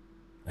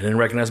 I didn't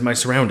recognize my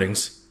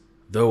surroundings,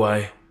 though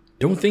I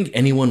don't think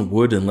anyone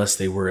would unless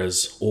they were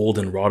as old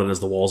and rotted as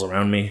the walls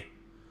around me.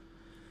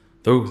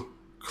 Though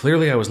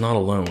clearly I was not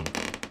alone.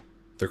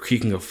 The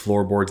creaking of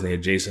floorboards in the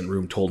adjacent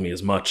room told me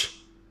as much.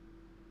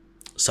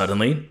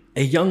 Suddenly,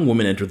 a young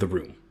woman entered the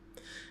room.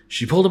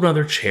 She pulled up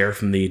another chair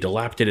from the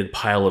dilapidated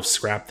pile of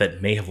scrap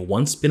that may have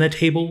once been a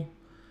table.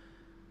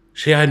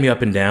 She eyed me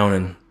up and down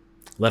and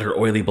let her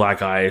oily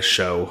black eyes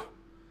show.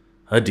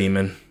 A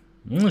demon.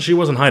 She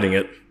wasn't hiding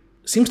it.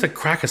 Seems to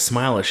crack a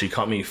smile as she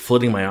caught me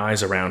flitting my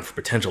eyes around for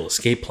potential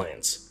escape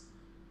plans.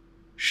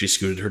 She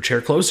scooted her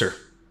chair closer.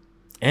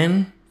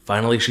 And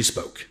finally she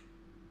spoke.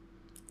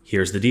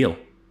 Here's the deal.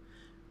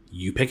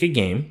 You pick a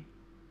game.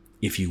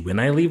 If you win,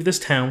 I leave this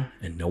town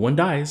and no one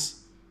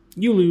dies.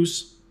 You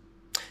lose.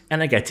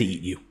 And I get to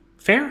eat you.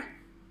 Fair?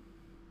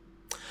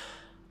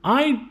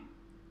 I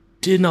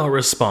did not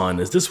respond,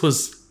 as this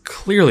was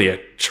clearly a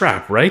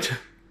trap, right?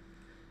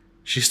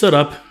 She stood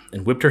up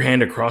and whipped her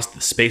hand across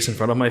the space in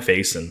front of my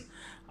face, and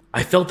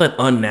I felt that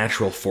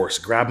unnatural force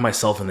grab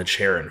myself in the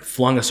chair and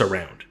flung us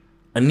around,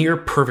 a near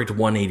perfect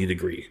 180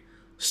 degree,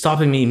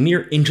 stopping me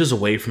mere inches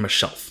away from a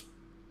shelf.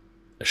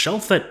 A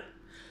shelf that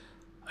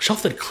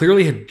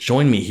clearly had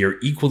joined me here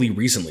equally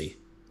recently.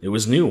 It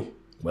was new,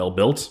 well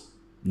built,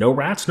 no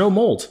rats, no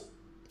mold.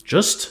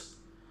 Just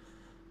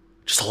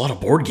a lot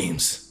of board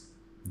games.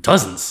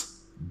 Dozens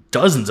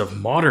of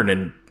modern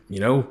and,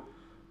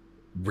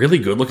 really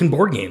good looking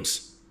board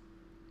games.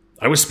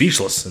 I was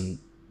speechless and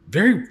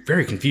very,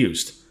 very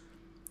confused.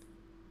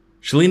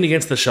 She leaned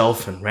against the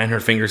shelf and ran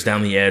her fingers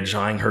down the edge,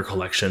 eyeing her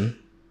collection.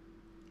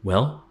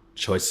 Well,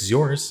 choice is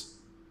yours.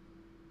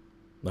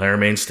 I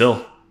remained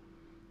still.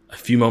 A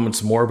few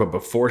moments more, but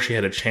before she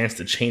had a chance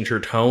to change her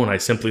tone, I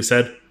simply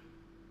said,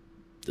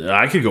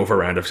 I could go for a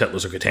round of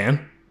Settlers of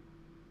Catan.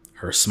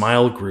 Her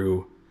smile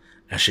grew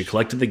as she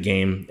collected the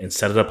game and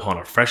set it upon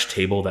a fresh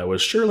table that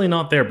was surely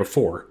not there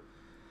before.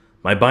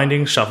 My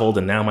bindings shuffled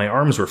and now my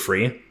arms were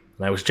free,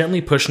 and I was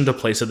gently pushed into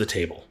place at the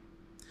table.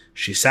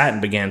 She sat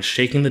and began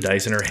shaking the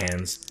dice in her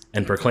hands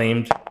and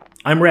proclaimed,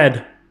 I'm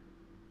red.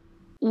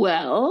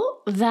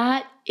 Well,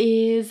 that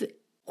is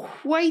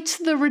quite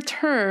the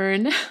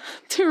return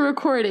to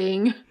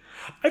recording.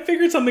 I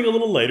figured something a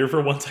little lighter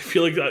for once. I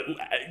feel like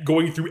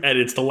going through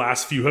edits, the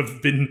last few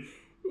have been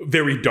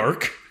very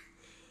dark.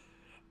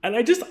 And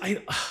I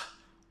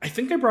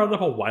think I brought it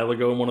up a while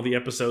ago in one of the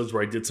episodes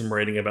where I did some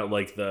writing about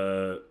like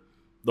the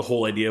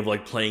whole idea of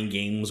like playing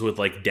games with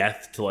like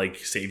death to like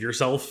save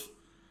yourself.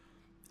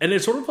 And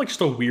it's sort of like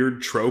just a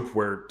weird trope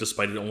where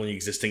despite it only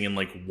existing in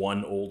like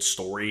one old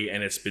story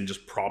and it's been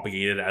just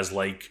propagated as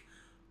like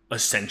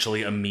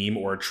essentially a meme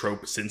or a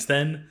trope since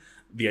then,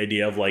 the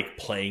idea of like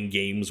playing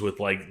games with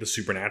like the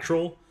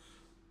supernatural.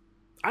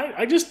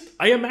 I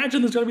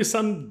imagine there's gotta be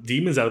some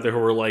demons out there who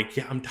are like,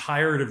 yeah, I'm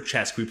tired of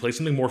chess. Can we play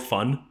something more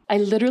fun? I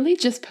literally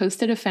just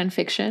posted a fan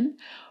fiction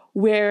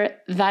where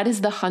that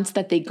is the hunt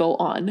that they go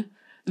on.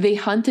 They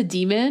hunt a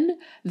demon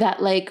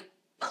that like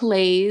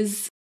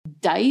plays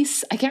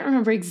dice. I can't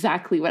remember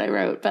exactly what I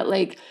wrote, but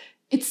like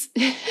it's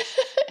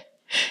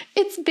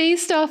it's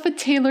based off a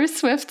Taylor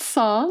Swift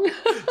song.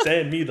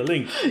 Send me the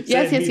link.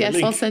 Yes.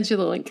 I'll send you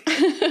the link.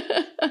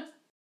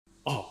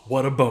 Oh,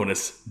 what a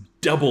bonus.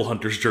 Double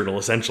Hunter's Journal,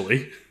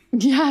 essentially.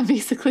 Yeah,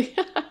 basically.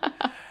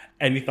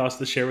 Any thoughts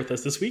to share with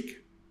us this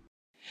week?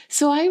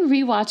 So I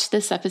rewatched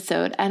this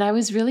episode and I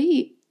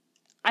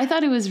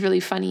thought it was really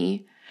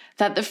funny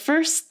that the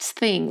first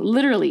thing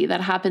literally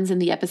that happens in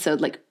the episode,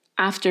 like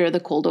after the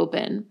cold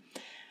open,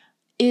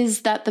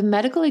 is that the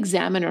medical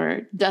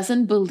examiner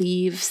doesn't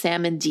believe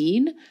Sam and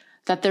Dean,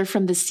 that they're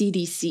from the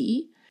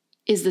CDC,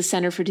 is the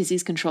Center for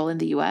Disease Control in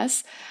the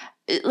US.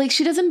 Like,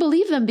 she doesn't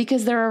believe them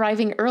because they're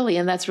arriving early,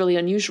 and that's really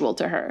unusual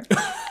to her.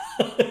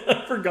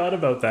 I forgot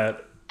about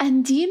that.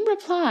 And Dean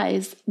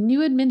replies,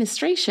 new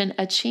administration,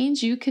 a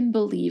change you can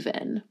believe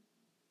in.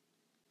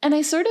 And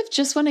I sort of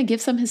just want to give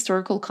some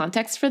historical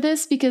context for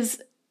this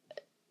because,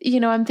 you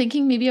know, I'm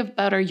thinking maybe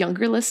about our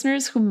younger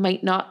listeners who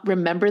might not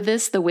remember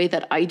this the way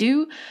that I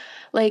do.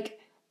 Like,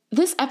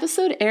 this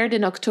episode aired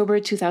in October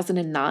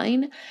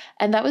 2009,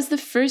 and that was the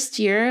first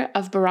year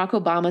of Barack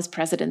Obama's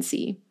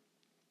presidency.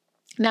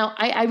 Now,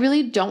 I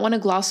really don't want to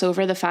gloss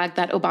over the fact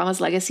that Obama's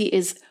legacy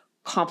is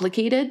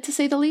complicated, to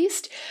say the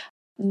least.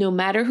 No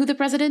matter who the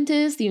president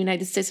is, the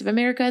United States of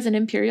America is an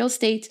imperial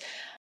state,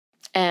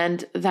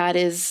 and that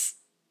is,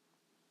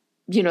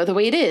 you know, the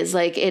way it is.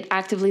 Like, it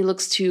actively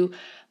looks to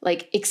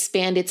like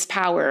expand its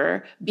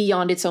power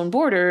beyond its own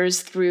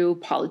borders through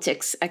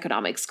politics,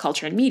 economics,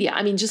 culture, and media.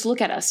 I mean, just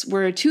look at us.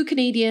 We're two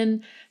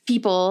Canadian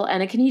people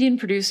and a Canadian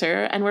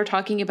producer, and we're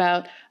talking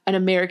about an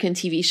American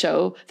TV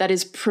show that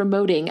is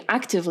promoting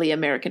actively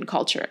American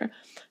culture.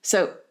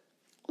 So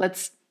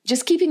let's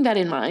just keeping that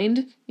in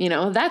mind. You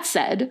know, that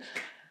said,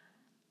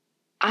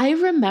 I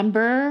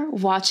remember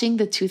watching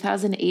the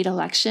 2008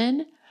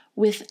 election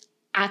with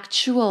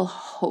actual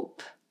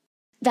hope.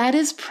 That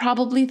is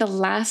probably the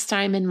last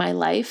time in my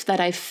life that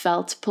I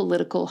felt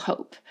political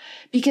hope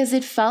because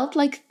it felt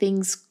like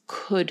things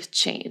could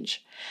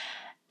change.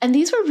 And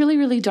these were really,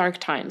 really dark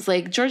times.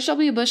 Like George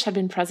W. Bush had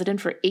been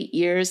president for 8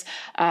 years.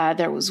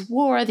 There was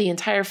war. The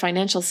entire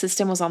financial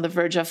system was on the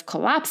verge of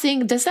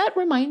collapsing. Does that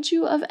remind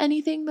you of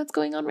anything that's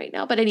going on right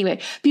now? But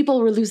anyway,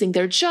 people were losing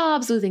their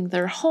jobs, losing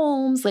their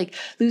homes, like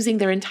losing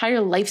their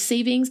entire life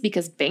savings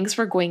because banks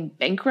were going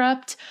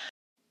bankrupt.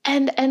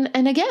 And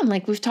again,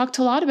 like we've talked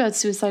a lot about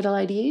suicidal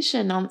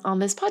ideation on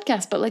this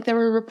podcast, but like there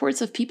were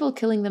reports of people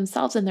killing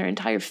themselves and their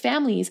entire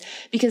families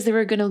because they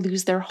were going to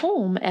lose their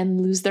home and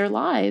lose their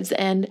lives.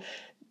 And,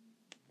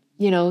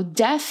 you know,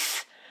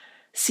 death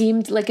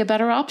seemed like a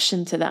better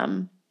option to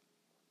them.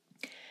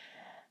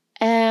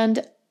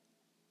 And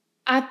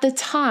at the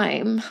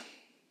time,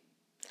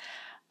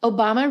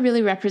 Obama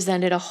really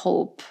represented a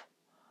hope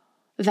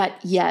that,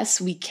 yes,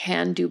 we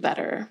can do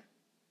better.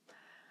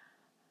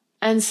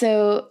 And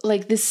so,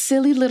 like, this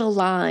silly little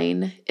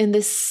line in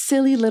this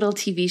silly little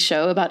TV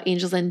show about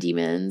angels and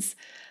demons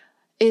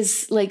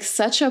is, like,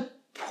 such a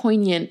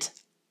poignant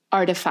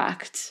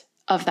artifact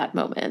of that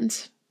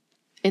moment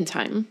in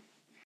time.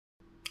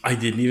 I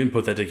didn't even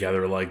put that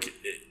together, like,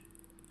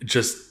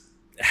 just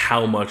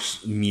how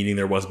much meaning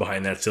there was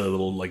behind that silly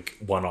little, like,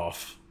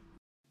 one-off.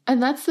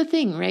 And that's the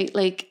thing, right?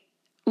 Like,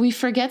 we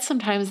forget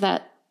sometimes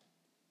that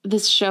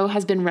this show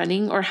has been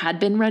running or had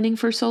been running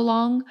for so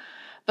long,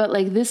 but,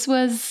 like, this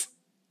was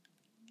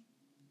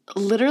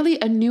literally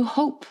a new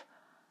hope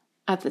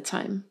at the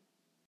time.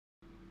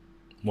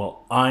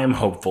 Well, I am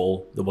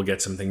hopeful that we'll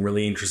get something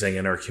really interesting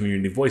in our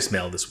community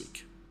voicemail this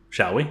week.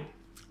 Shall we?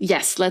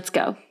 Yes, let's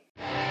go.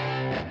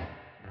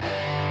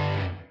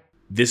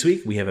 This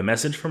week, we have a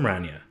message from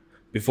Rania.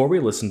 Before we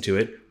listen to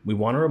it, we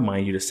want to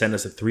remind you to send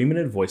us a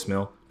 3-minute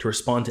voicemail to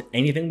respond to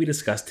anything we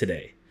discussed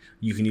today.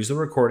 you can use the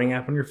recording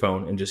app on your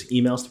phone and just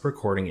email us the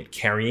recording at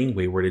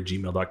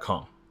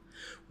carryingwayward@gmail.com.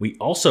 We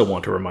also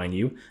want to remind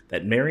you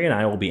that Mary and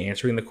I will be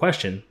answering the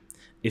question,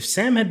 if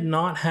Sam had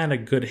not had a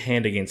good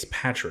hand against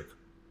Patrick,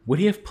 would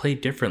he have played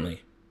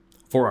differently?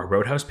 For our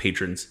Roadhouse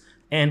patrons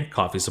and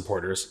coffee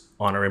supporters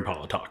on our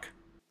Impala Talk.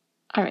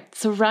 All right,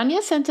 so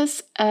Rania sent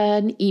us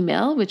an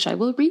email, which I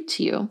will read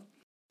to you.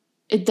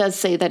 It does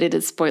say that it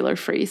is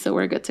spoiler-free, so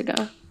we're good to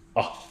go.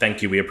 Oh,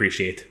 thank you. We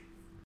appreciate it.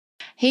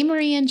 Hey,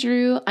 Marie and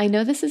Drew. I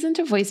know this isn't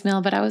a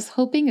voicemail, but I was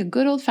hoping a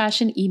good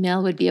old-fashioned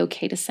email would be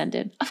okay to send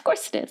in. Of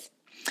course it is.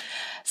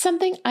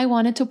 Something I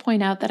wanted to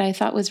point out that I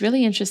thought was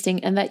really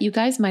interesting and that you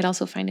guys might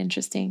also find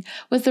interesting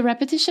was the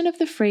repetition of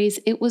the phrase,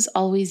 "it was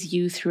always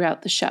you"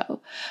 throughout the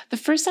show. The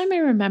first time I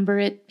remember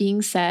it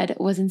being said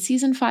was in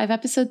season 5,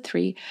 episode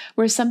 3,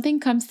 where something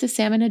comes to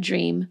Sam in a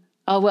dream.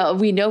 Oh, well,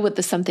 we know what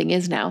the something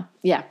is now.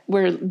 Yeah,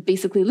 where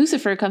basically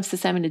Lucifer comes to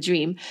Sam in a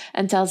dream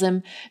and tells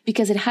him,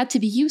 because it had to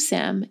be you,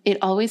 Sam, it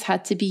always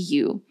had to be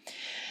you.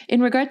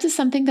 In regard to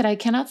something that I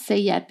cannot say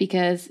yet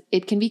because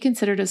it can be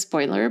considered a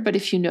spoiler, but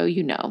if you know,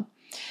 you know.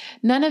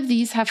 None of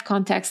these have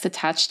context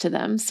attached to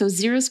them, so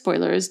 0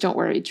 spoilers, don't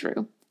worry,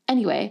 Drew.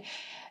 Anyway,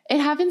 it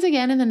happens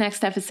again in the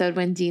next episode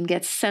when Dean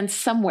gets sent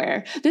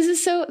somewhere. This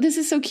is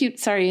so cute.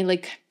 Sorry,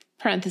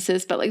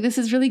 parenthesis, but this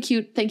is really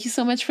cute. Thank you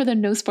so much for the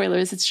no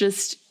spoilers. It's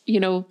just,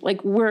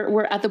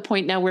 we're at the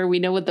point now where we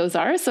know what those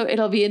are, so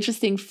it'll be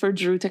interesting for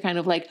Drew to kind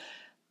of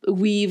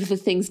weave the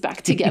things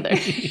back together.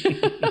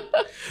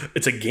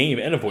 It's a game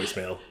and a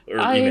voicemail.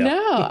 I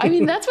know. I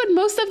mean, that's what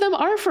most of them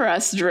are for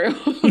us, Drew.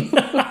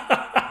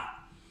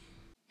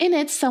 In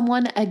it,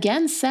 someone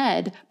again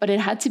said, but it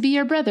had to be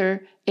your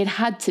brother. It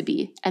had to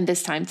be, and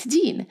this time to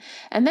Dean.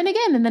 And then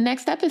again, in the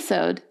next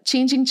episode,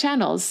 changing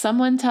channels,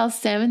 someone tells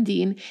Sam and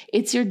Dean,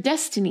 it's your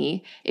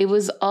destiny. It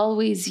was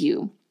always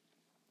you.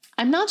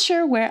 I'm not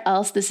sure where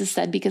else this is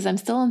said because I'm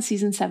still on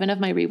season 7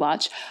 of my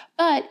rewatch,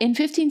 but in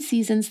 15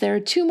 seasons, there are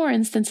 2 more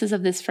instances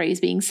of this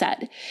phrase being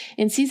said.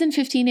 In season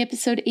 15,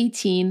 episode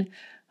 18,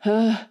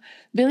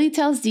 Billy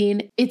tells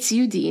Dean, it's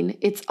you, Dean.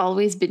 It's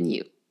always been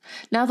you.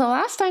 Now, the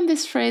last time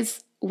this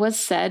phrase was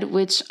said,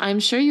 which I'm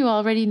sure you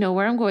already know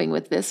where I'm going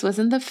with this, was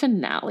in the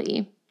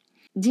finale.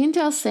 Dean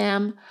tells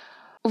Sam,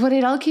 what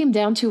it all came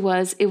down to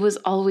was, it was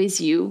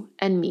always you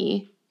and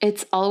me.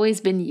 It's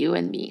always been you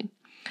and me.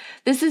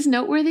 This is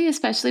noteworthy,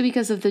 especially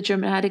because of the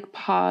dramatic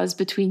pause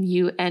between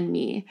you and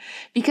me.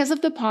 Because of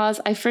the pause,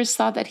 I first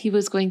thought that he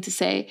was going to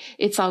say,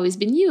 it's always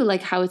been you,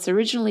 like how it's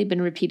originally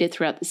been repeated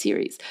throughout the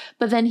series.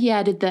 But then he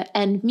added the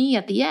and me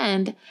at the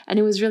end, and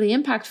it was really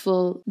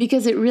impactful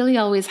because it really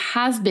always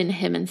has been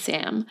him and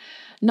Sam.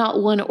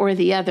 Not one or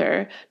the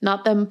other,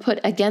 not them put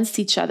against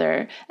each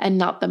other, and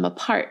not them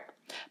apart.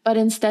 But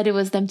instead it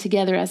was them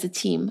together as a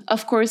team,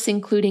 of course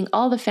including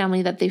all the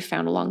family that they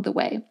found along the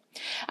way.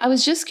 I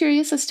was just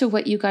curious as to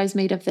what you guys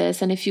made of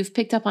this and if you've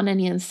picked up on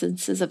any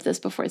instances of this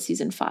before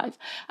season 5.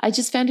 I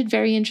just found it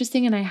very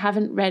interesting and I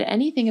haven't read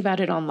anything about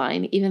it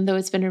online, even though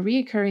it's been a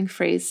reoccurring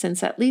phrase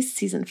since at least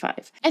season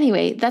 5.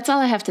 Anyway, that's all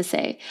I have to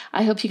say.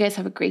 I hope you guys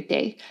have a great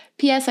day.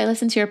 P.S. I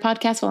listen to your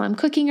podcast while I'm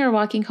cooking or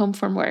walking home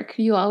from work.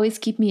 You always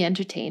keep me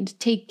entertained.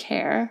 Take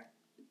care.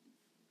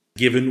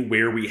 Given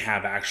where we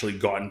have actually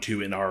gotten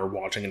to in our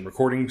watching and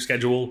recording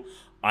schedule,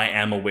 I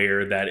am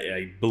aware that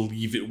I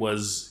believe it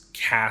was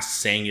Cass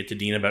saying it to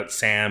Dean about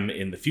Sam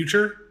in the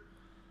future.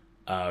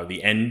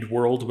 The end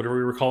world, whatever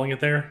we were calling it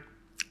there.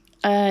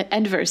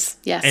 End verse,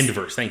 yes. End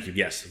verse, thank you.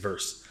 Yes,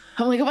 verse.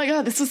 I'm like, oh my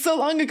God, this was so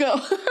long ago.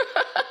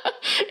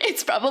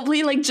 It's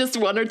probably just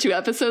 1 or 2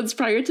 episodes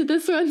prior to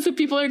this one, so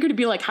people are going to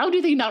be like, how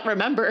do they not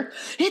remember?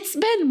 It's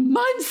been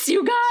months,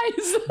 you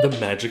guys. The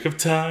magic of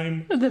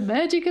time. The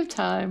magic of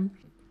time.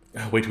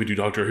 Wait till we do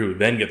Doctor Who,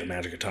 then get the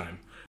magic of time.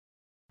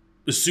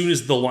 As soon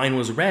as the line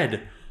was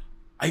read,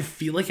 I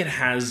feel like it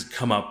has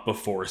come up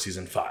before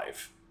season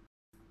 5.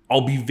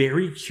 I'll be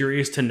very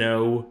curious to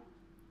know,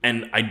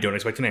 and I don't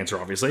expect an answer,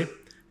 obviously,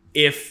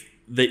 if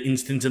the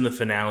instance in the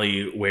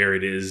finale where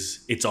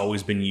it's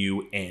always been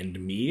you and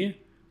me,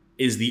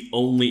 is the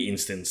only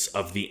instance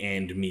of the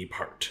and me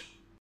part.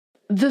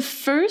 The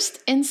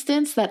first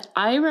instance that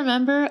I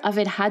remember of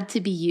it had to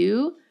be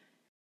you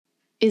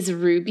is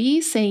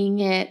Ruby saying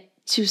it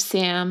to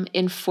Sam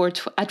in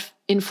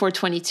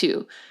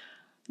 422,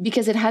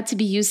 because it had to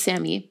be you,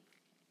 Sammy.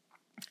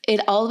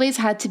 It always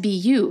had to be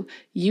you.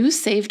 You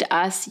saved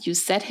us. You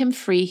set him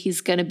free.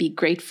 He's going to be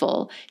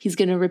grateful. He's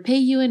going to repay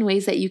you in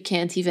ways that you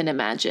can't even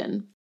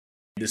imagine.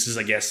 This is,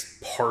 I guess,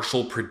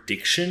 partial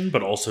prediction,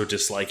 but also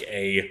just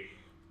a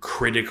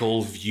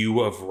critical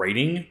view of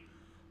writing.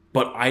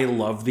 But I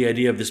love the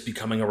idea of this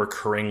becoming a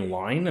recurring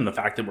line, and the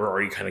fact that we're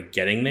already kind of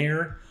getting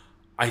there,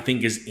 I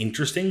think is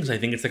interesting, because I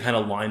think it's the kind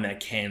of line that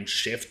can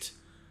shift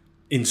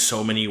in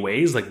so many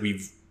ways.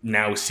 We've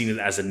now seen it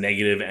as a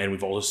negative, and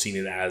we've also seen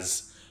it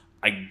as,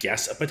 I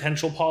guess, a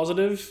potential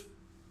positive.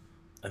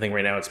 I think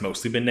right now it's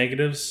mostly been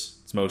negatives.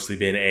 It's mostly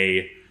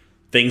been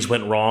things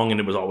went wrong and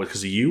it was always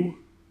because of you.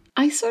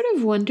 I sort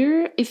of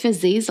wonder if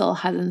Azazel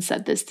hasn't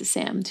said this to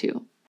Sam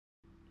too.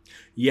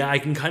 Yeah, I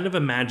can kind of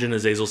imagine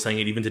Azazel saying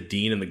it even to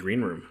Dean in the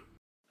green room.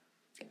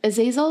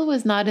 Azazel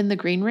was not in the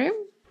green room?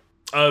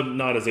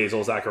 Not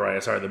Azazel,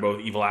 Zachariah. Sorry, they're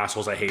both evil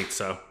assholes I hate,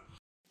 so.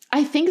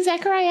 I think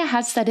Zachariah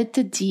has said it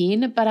to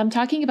Dean, but I'm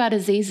talking about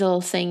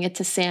Azazel saying it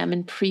to Sam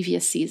in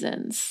previous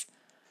seasons.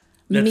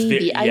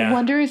 Maybe. I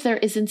wonder if there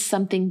isn't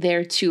something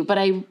there too. But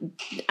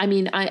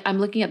I'm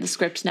looking at the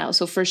script now,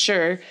 so for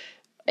sure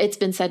it's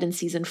been said in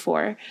season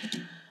 4.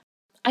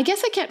 I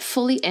guess I can't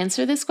fully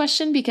answer this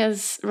question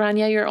because,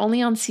 Rania, you're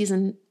only on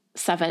season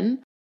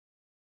 7.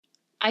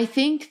 I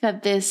think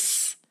that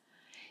this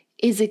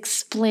is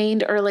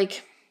explained, or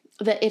like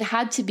that it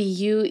had to be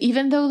you,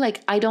 even though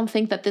like I don't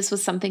think that this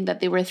was something that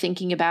they were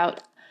thinking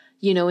about,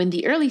 you know, in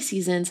the early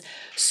seasons.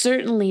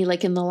 Certainly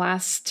like in the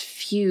last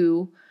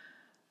few,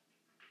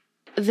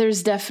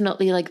 there's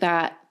definitely like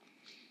that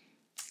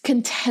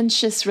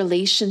contentious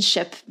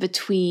relationship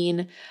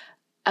between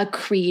a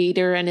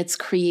creator and its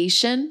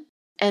creation.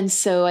 And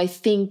so I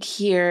think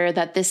here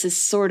that this is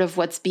sort of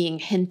what's being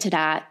hinted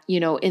at,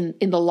 you know, in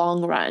the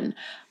long run.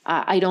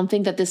 I don't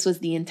think that this was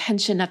the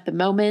intention at the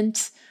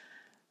moment.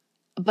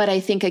 But I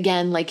think,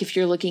 again, like if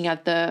you're looking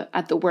at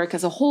the work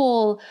as a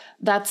whole,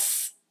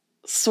 that's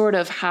sort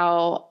of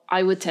how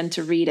I would tend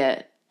to read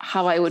it,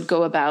 how I would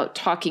go about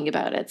talking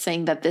about it,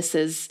 saying that this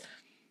is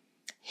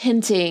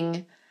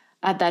hinting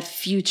at that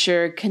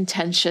future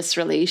contentious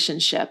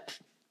relationship.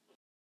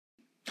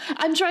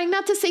 I'm trying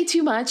not to say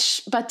too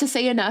much, but to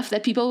say enough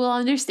that people will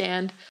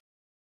understand.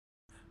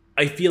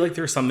 I feel like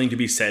there's something to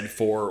be said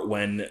for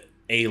when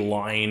a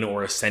line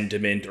or a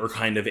sentiment or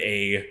kind of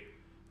a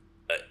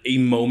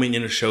moment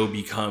in a show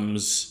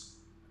becomes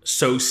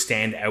so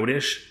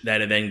standoutish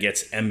that it then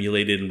gets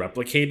emulated and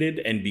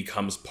replicated and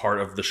becomes part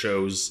of the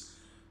show's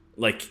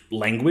like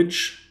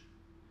language.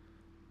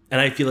 And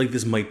I feel like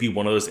this might be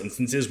one of those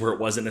instances where it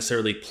wasn't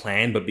necessarily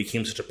planned, but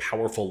became such a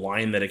powerful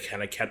line that it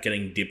kind of kept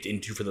getting dipped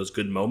into for those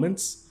good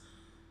moments.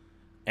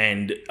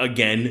 And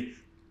again,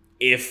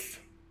 if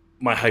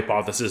my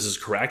hypothesis is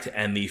correct,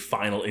 and the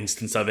final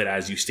instance of it,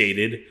 as you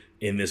stated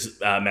in this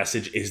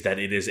message, is that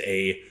it is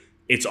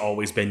it's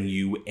always been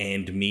you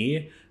and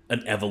me,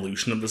 an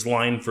evolution of this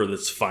line for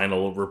this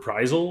final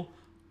reprisal,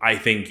 I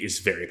think is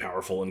very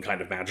powerful and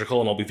kind of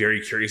magical. And I'll be very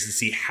curious to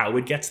see how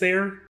it gets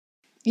there.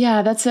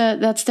 Yeah,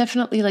 that's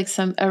definitely like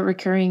a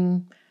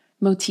recurring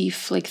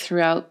motif like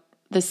throughout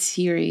the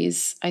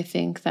series, I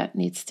think, that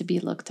needs to be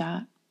looked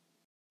at.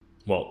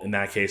 Well, in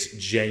that case,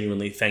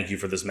 genuinely thank you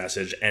for this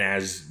message. And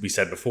as we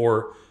said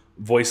before,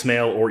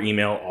 voicemail or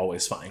email,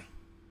 always fine.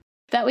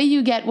 That way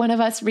you get one of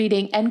us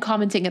reading and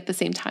commenting at the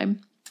same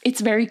time. It's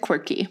very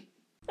quirky.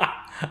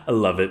 I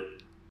love it.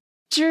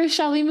 Drew,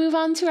 shall we move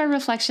on to our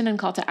reflection and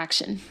call to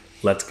action?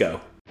 Let's go.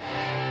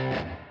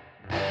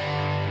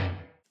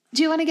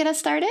 Do you want to get us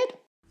started?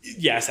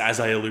 Yes, as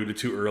I alluded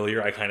to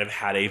earlier, I kind of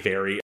had a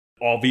very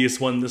obvious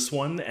one, this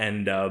one,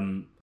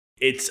 and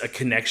it's a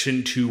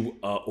connection to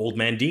Old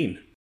Man Dean.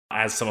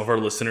 As some of our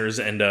listeners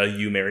and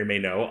you, Mary, may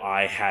know,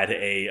 I had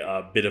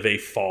a bit of a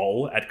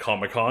fall at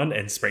Comic-Con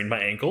and sprained my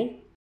ankle.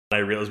 I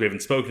realized we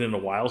haven't spoken in a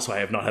while, so I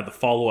have not had the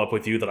follow-up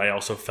with you that I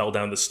also fell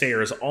down the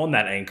stairs on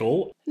that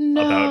ankle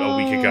about a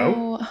week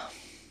ago.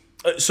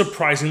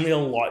 Surprisingly, a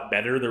lot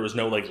better. There was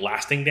no like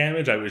lasting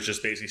damage. I was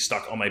just basically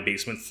stuck on my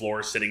basement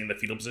floor sitting in the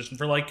fetal position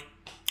for like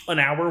an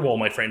hour while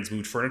my friends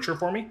moved furniture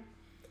for me.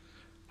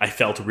 I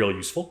felt real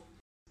useful.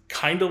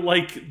 Kind of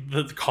like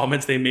the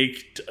comments they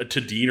make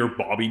to Dean, or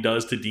Bobby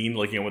does to Dean,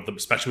 like, you know,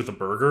 especially with the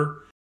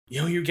burger.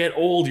 You know, you get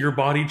old, your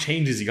body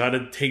changes, you got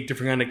to take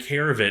different kind of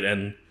care of it.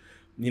 And,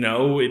 you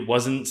know, it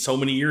wasn't so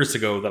many years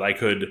ago that I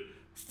could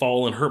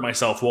fall and hurt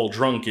myself while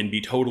drunk and be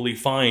totally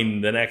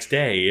fine the next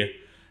day.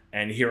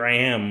 And here I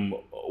am,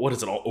 what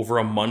is it, over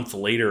a month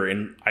later,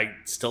 and I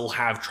still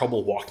have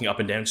trouble walking up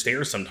and down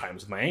stairs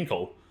sometimes with my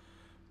ankle.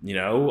 You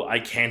know, I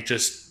can't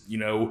just, you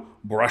know,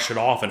 brush it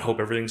off and hope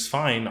everything's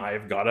fine.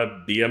 I've got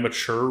to be a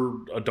mature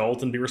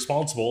adult and be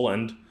responsible,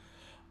 and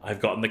I've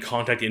gotten the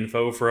contact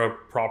info for a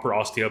proper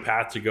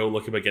osteopath to go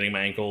look about getting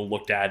my ankle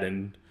looked at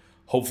and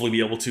hopefully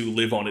be able to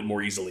live on it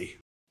more easily.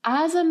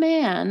 As a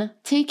man,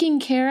 taking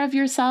care of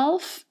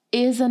yourself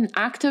is an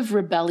act of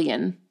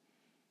rebellion.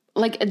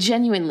 Like,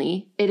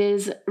 genuinely, it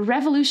is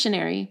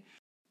revolutionary.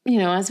 You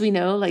know, as we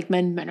know, like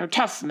men are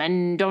tough.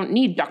 Men don't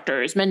need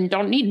doctors. Men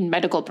don't need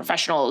medical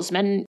professionals.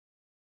 Men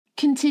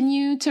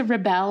continue to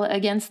rebel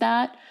against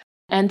that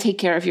and take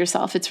care of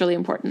yourself. It's really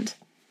important.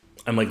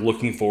 I'm like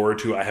looking forward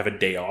to, I have a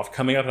day off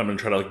coming up and I'm going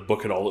to try to like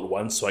book it all at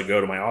once. So I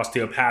go to my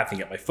osteopath and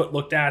get my foot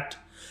looked at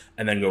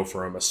and then go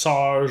for a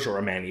massage or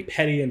a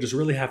mani-pedi and just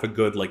really have a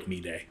good like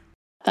me day.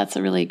 That's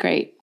a really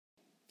great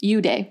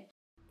you day.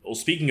 Well,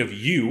 speaking of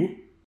you,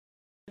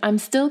 I'm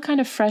still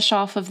kind of fresh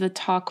off of the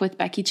talk with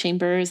Becky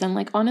Chambers, and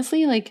like,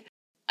 honestly, like,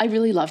 I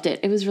really loved it.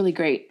 It was really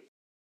great.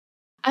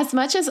 As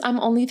much as I'm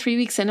only 3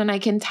 weeks in and I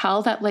can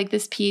tell that like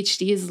this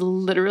PhD is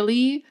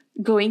literally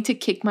going to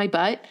kick my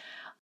butt,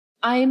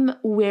 I'm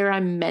where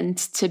I'm meant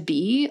to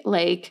be.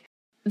 Like,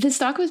 this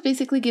talk was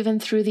basically given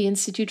through the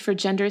Institute for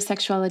Gender,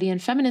 Sexuality,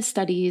 and Feminist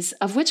Studies,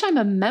 of which I'm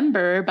a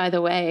member, by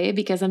the way,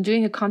 because I'm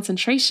doing a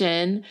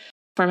concentration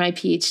for my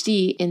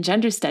PhD in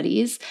gender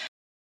studies.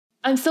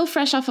 I'm still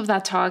fresh off of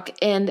that talk,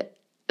 and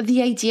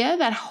the idea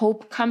that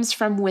hope comes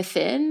from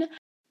within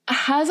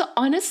has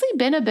honestly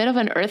been a bit of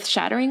an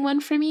earth-shattering one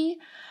for me.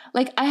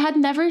 Like, I had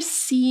never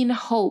seen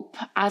hope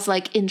as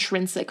like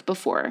intrinsic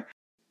before.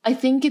 I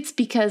think it's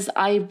because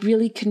I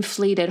really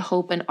conflated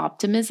hope and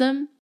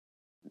optimism.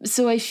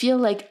 So I feel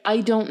like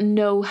I don't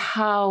know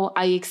how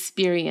I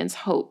experience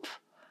hope.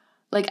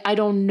 Like, I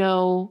don't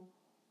know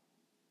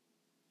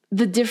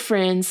the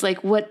difference,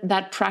 like what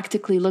that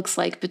practically looks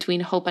like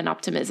between hope and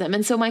optimism.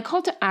 And so my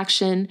call to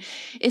action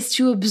is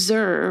to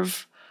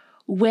observe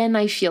when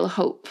I feel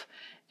hope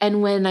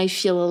and when I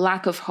feel a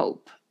lack of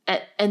hope,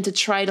 and to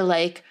try to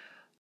like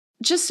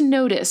just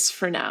notice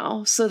for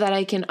now so that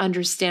I can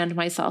understand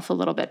myself a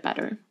little bit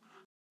better.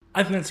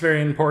 I think that's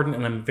very important,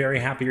 and I'm very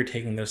happy you're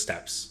taking those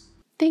steps.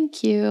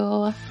 Thank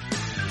you.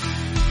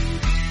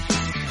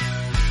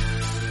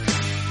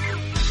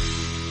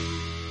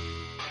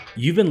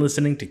 You've been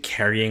listening to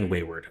Carrying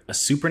Wayward, a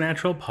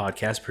supernatural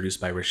podcast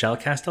produced by Rochelle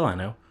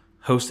Castellano,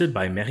 hosted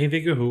by Mary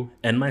Vigouroux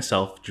and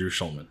myself, Drew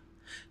Schulman.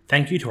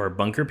 Thank you to our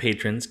bunker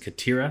patrons,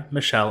 Katira,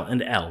 Michelle,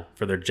 and Elle,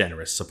 for their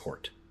generous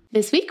support.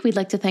 This week, we'd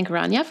like to thank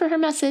Rania for her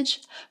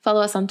message.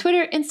 Follow us on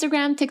Twitter,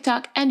 Instagram,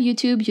 TikTok, and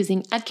YouTube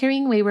using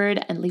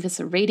 @CarryingWayward, and leave us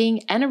a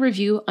rating and a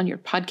review on your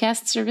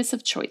podcast service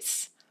of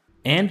choice.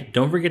 And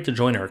don't forget to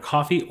join our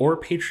Ko-fi or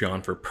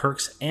Patreon for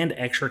perks and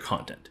extra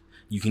content.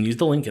 You can use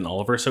the link in all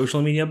of our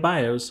social media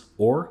bios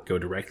or go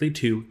directly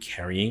to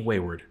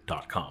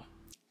carryingwayward.com.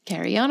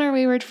 Carry on, our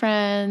wayward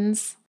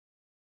friends.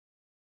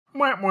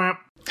 Mwah, mwah.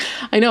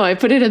 I know, I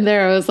put it in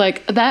there. I was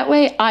like, that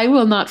way I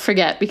will not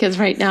forget, because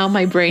right now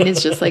my brain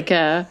is just like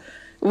a,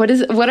 what are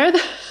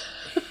the,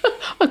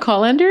 a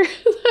colander?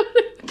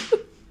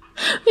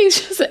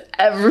 It's just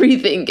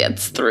everything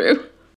gets through.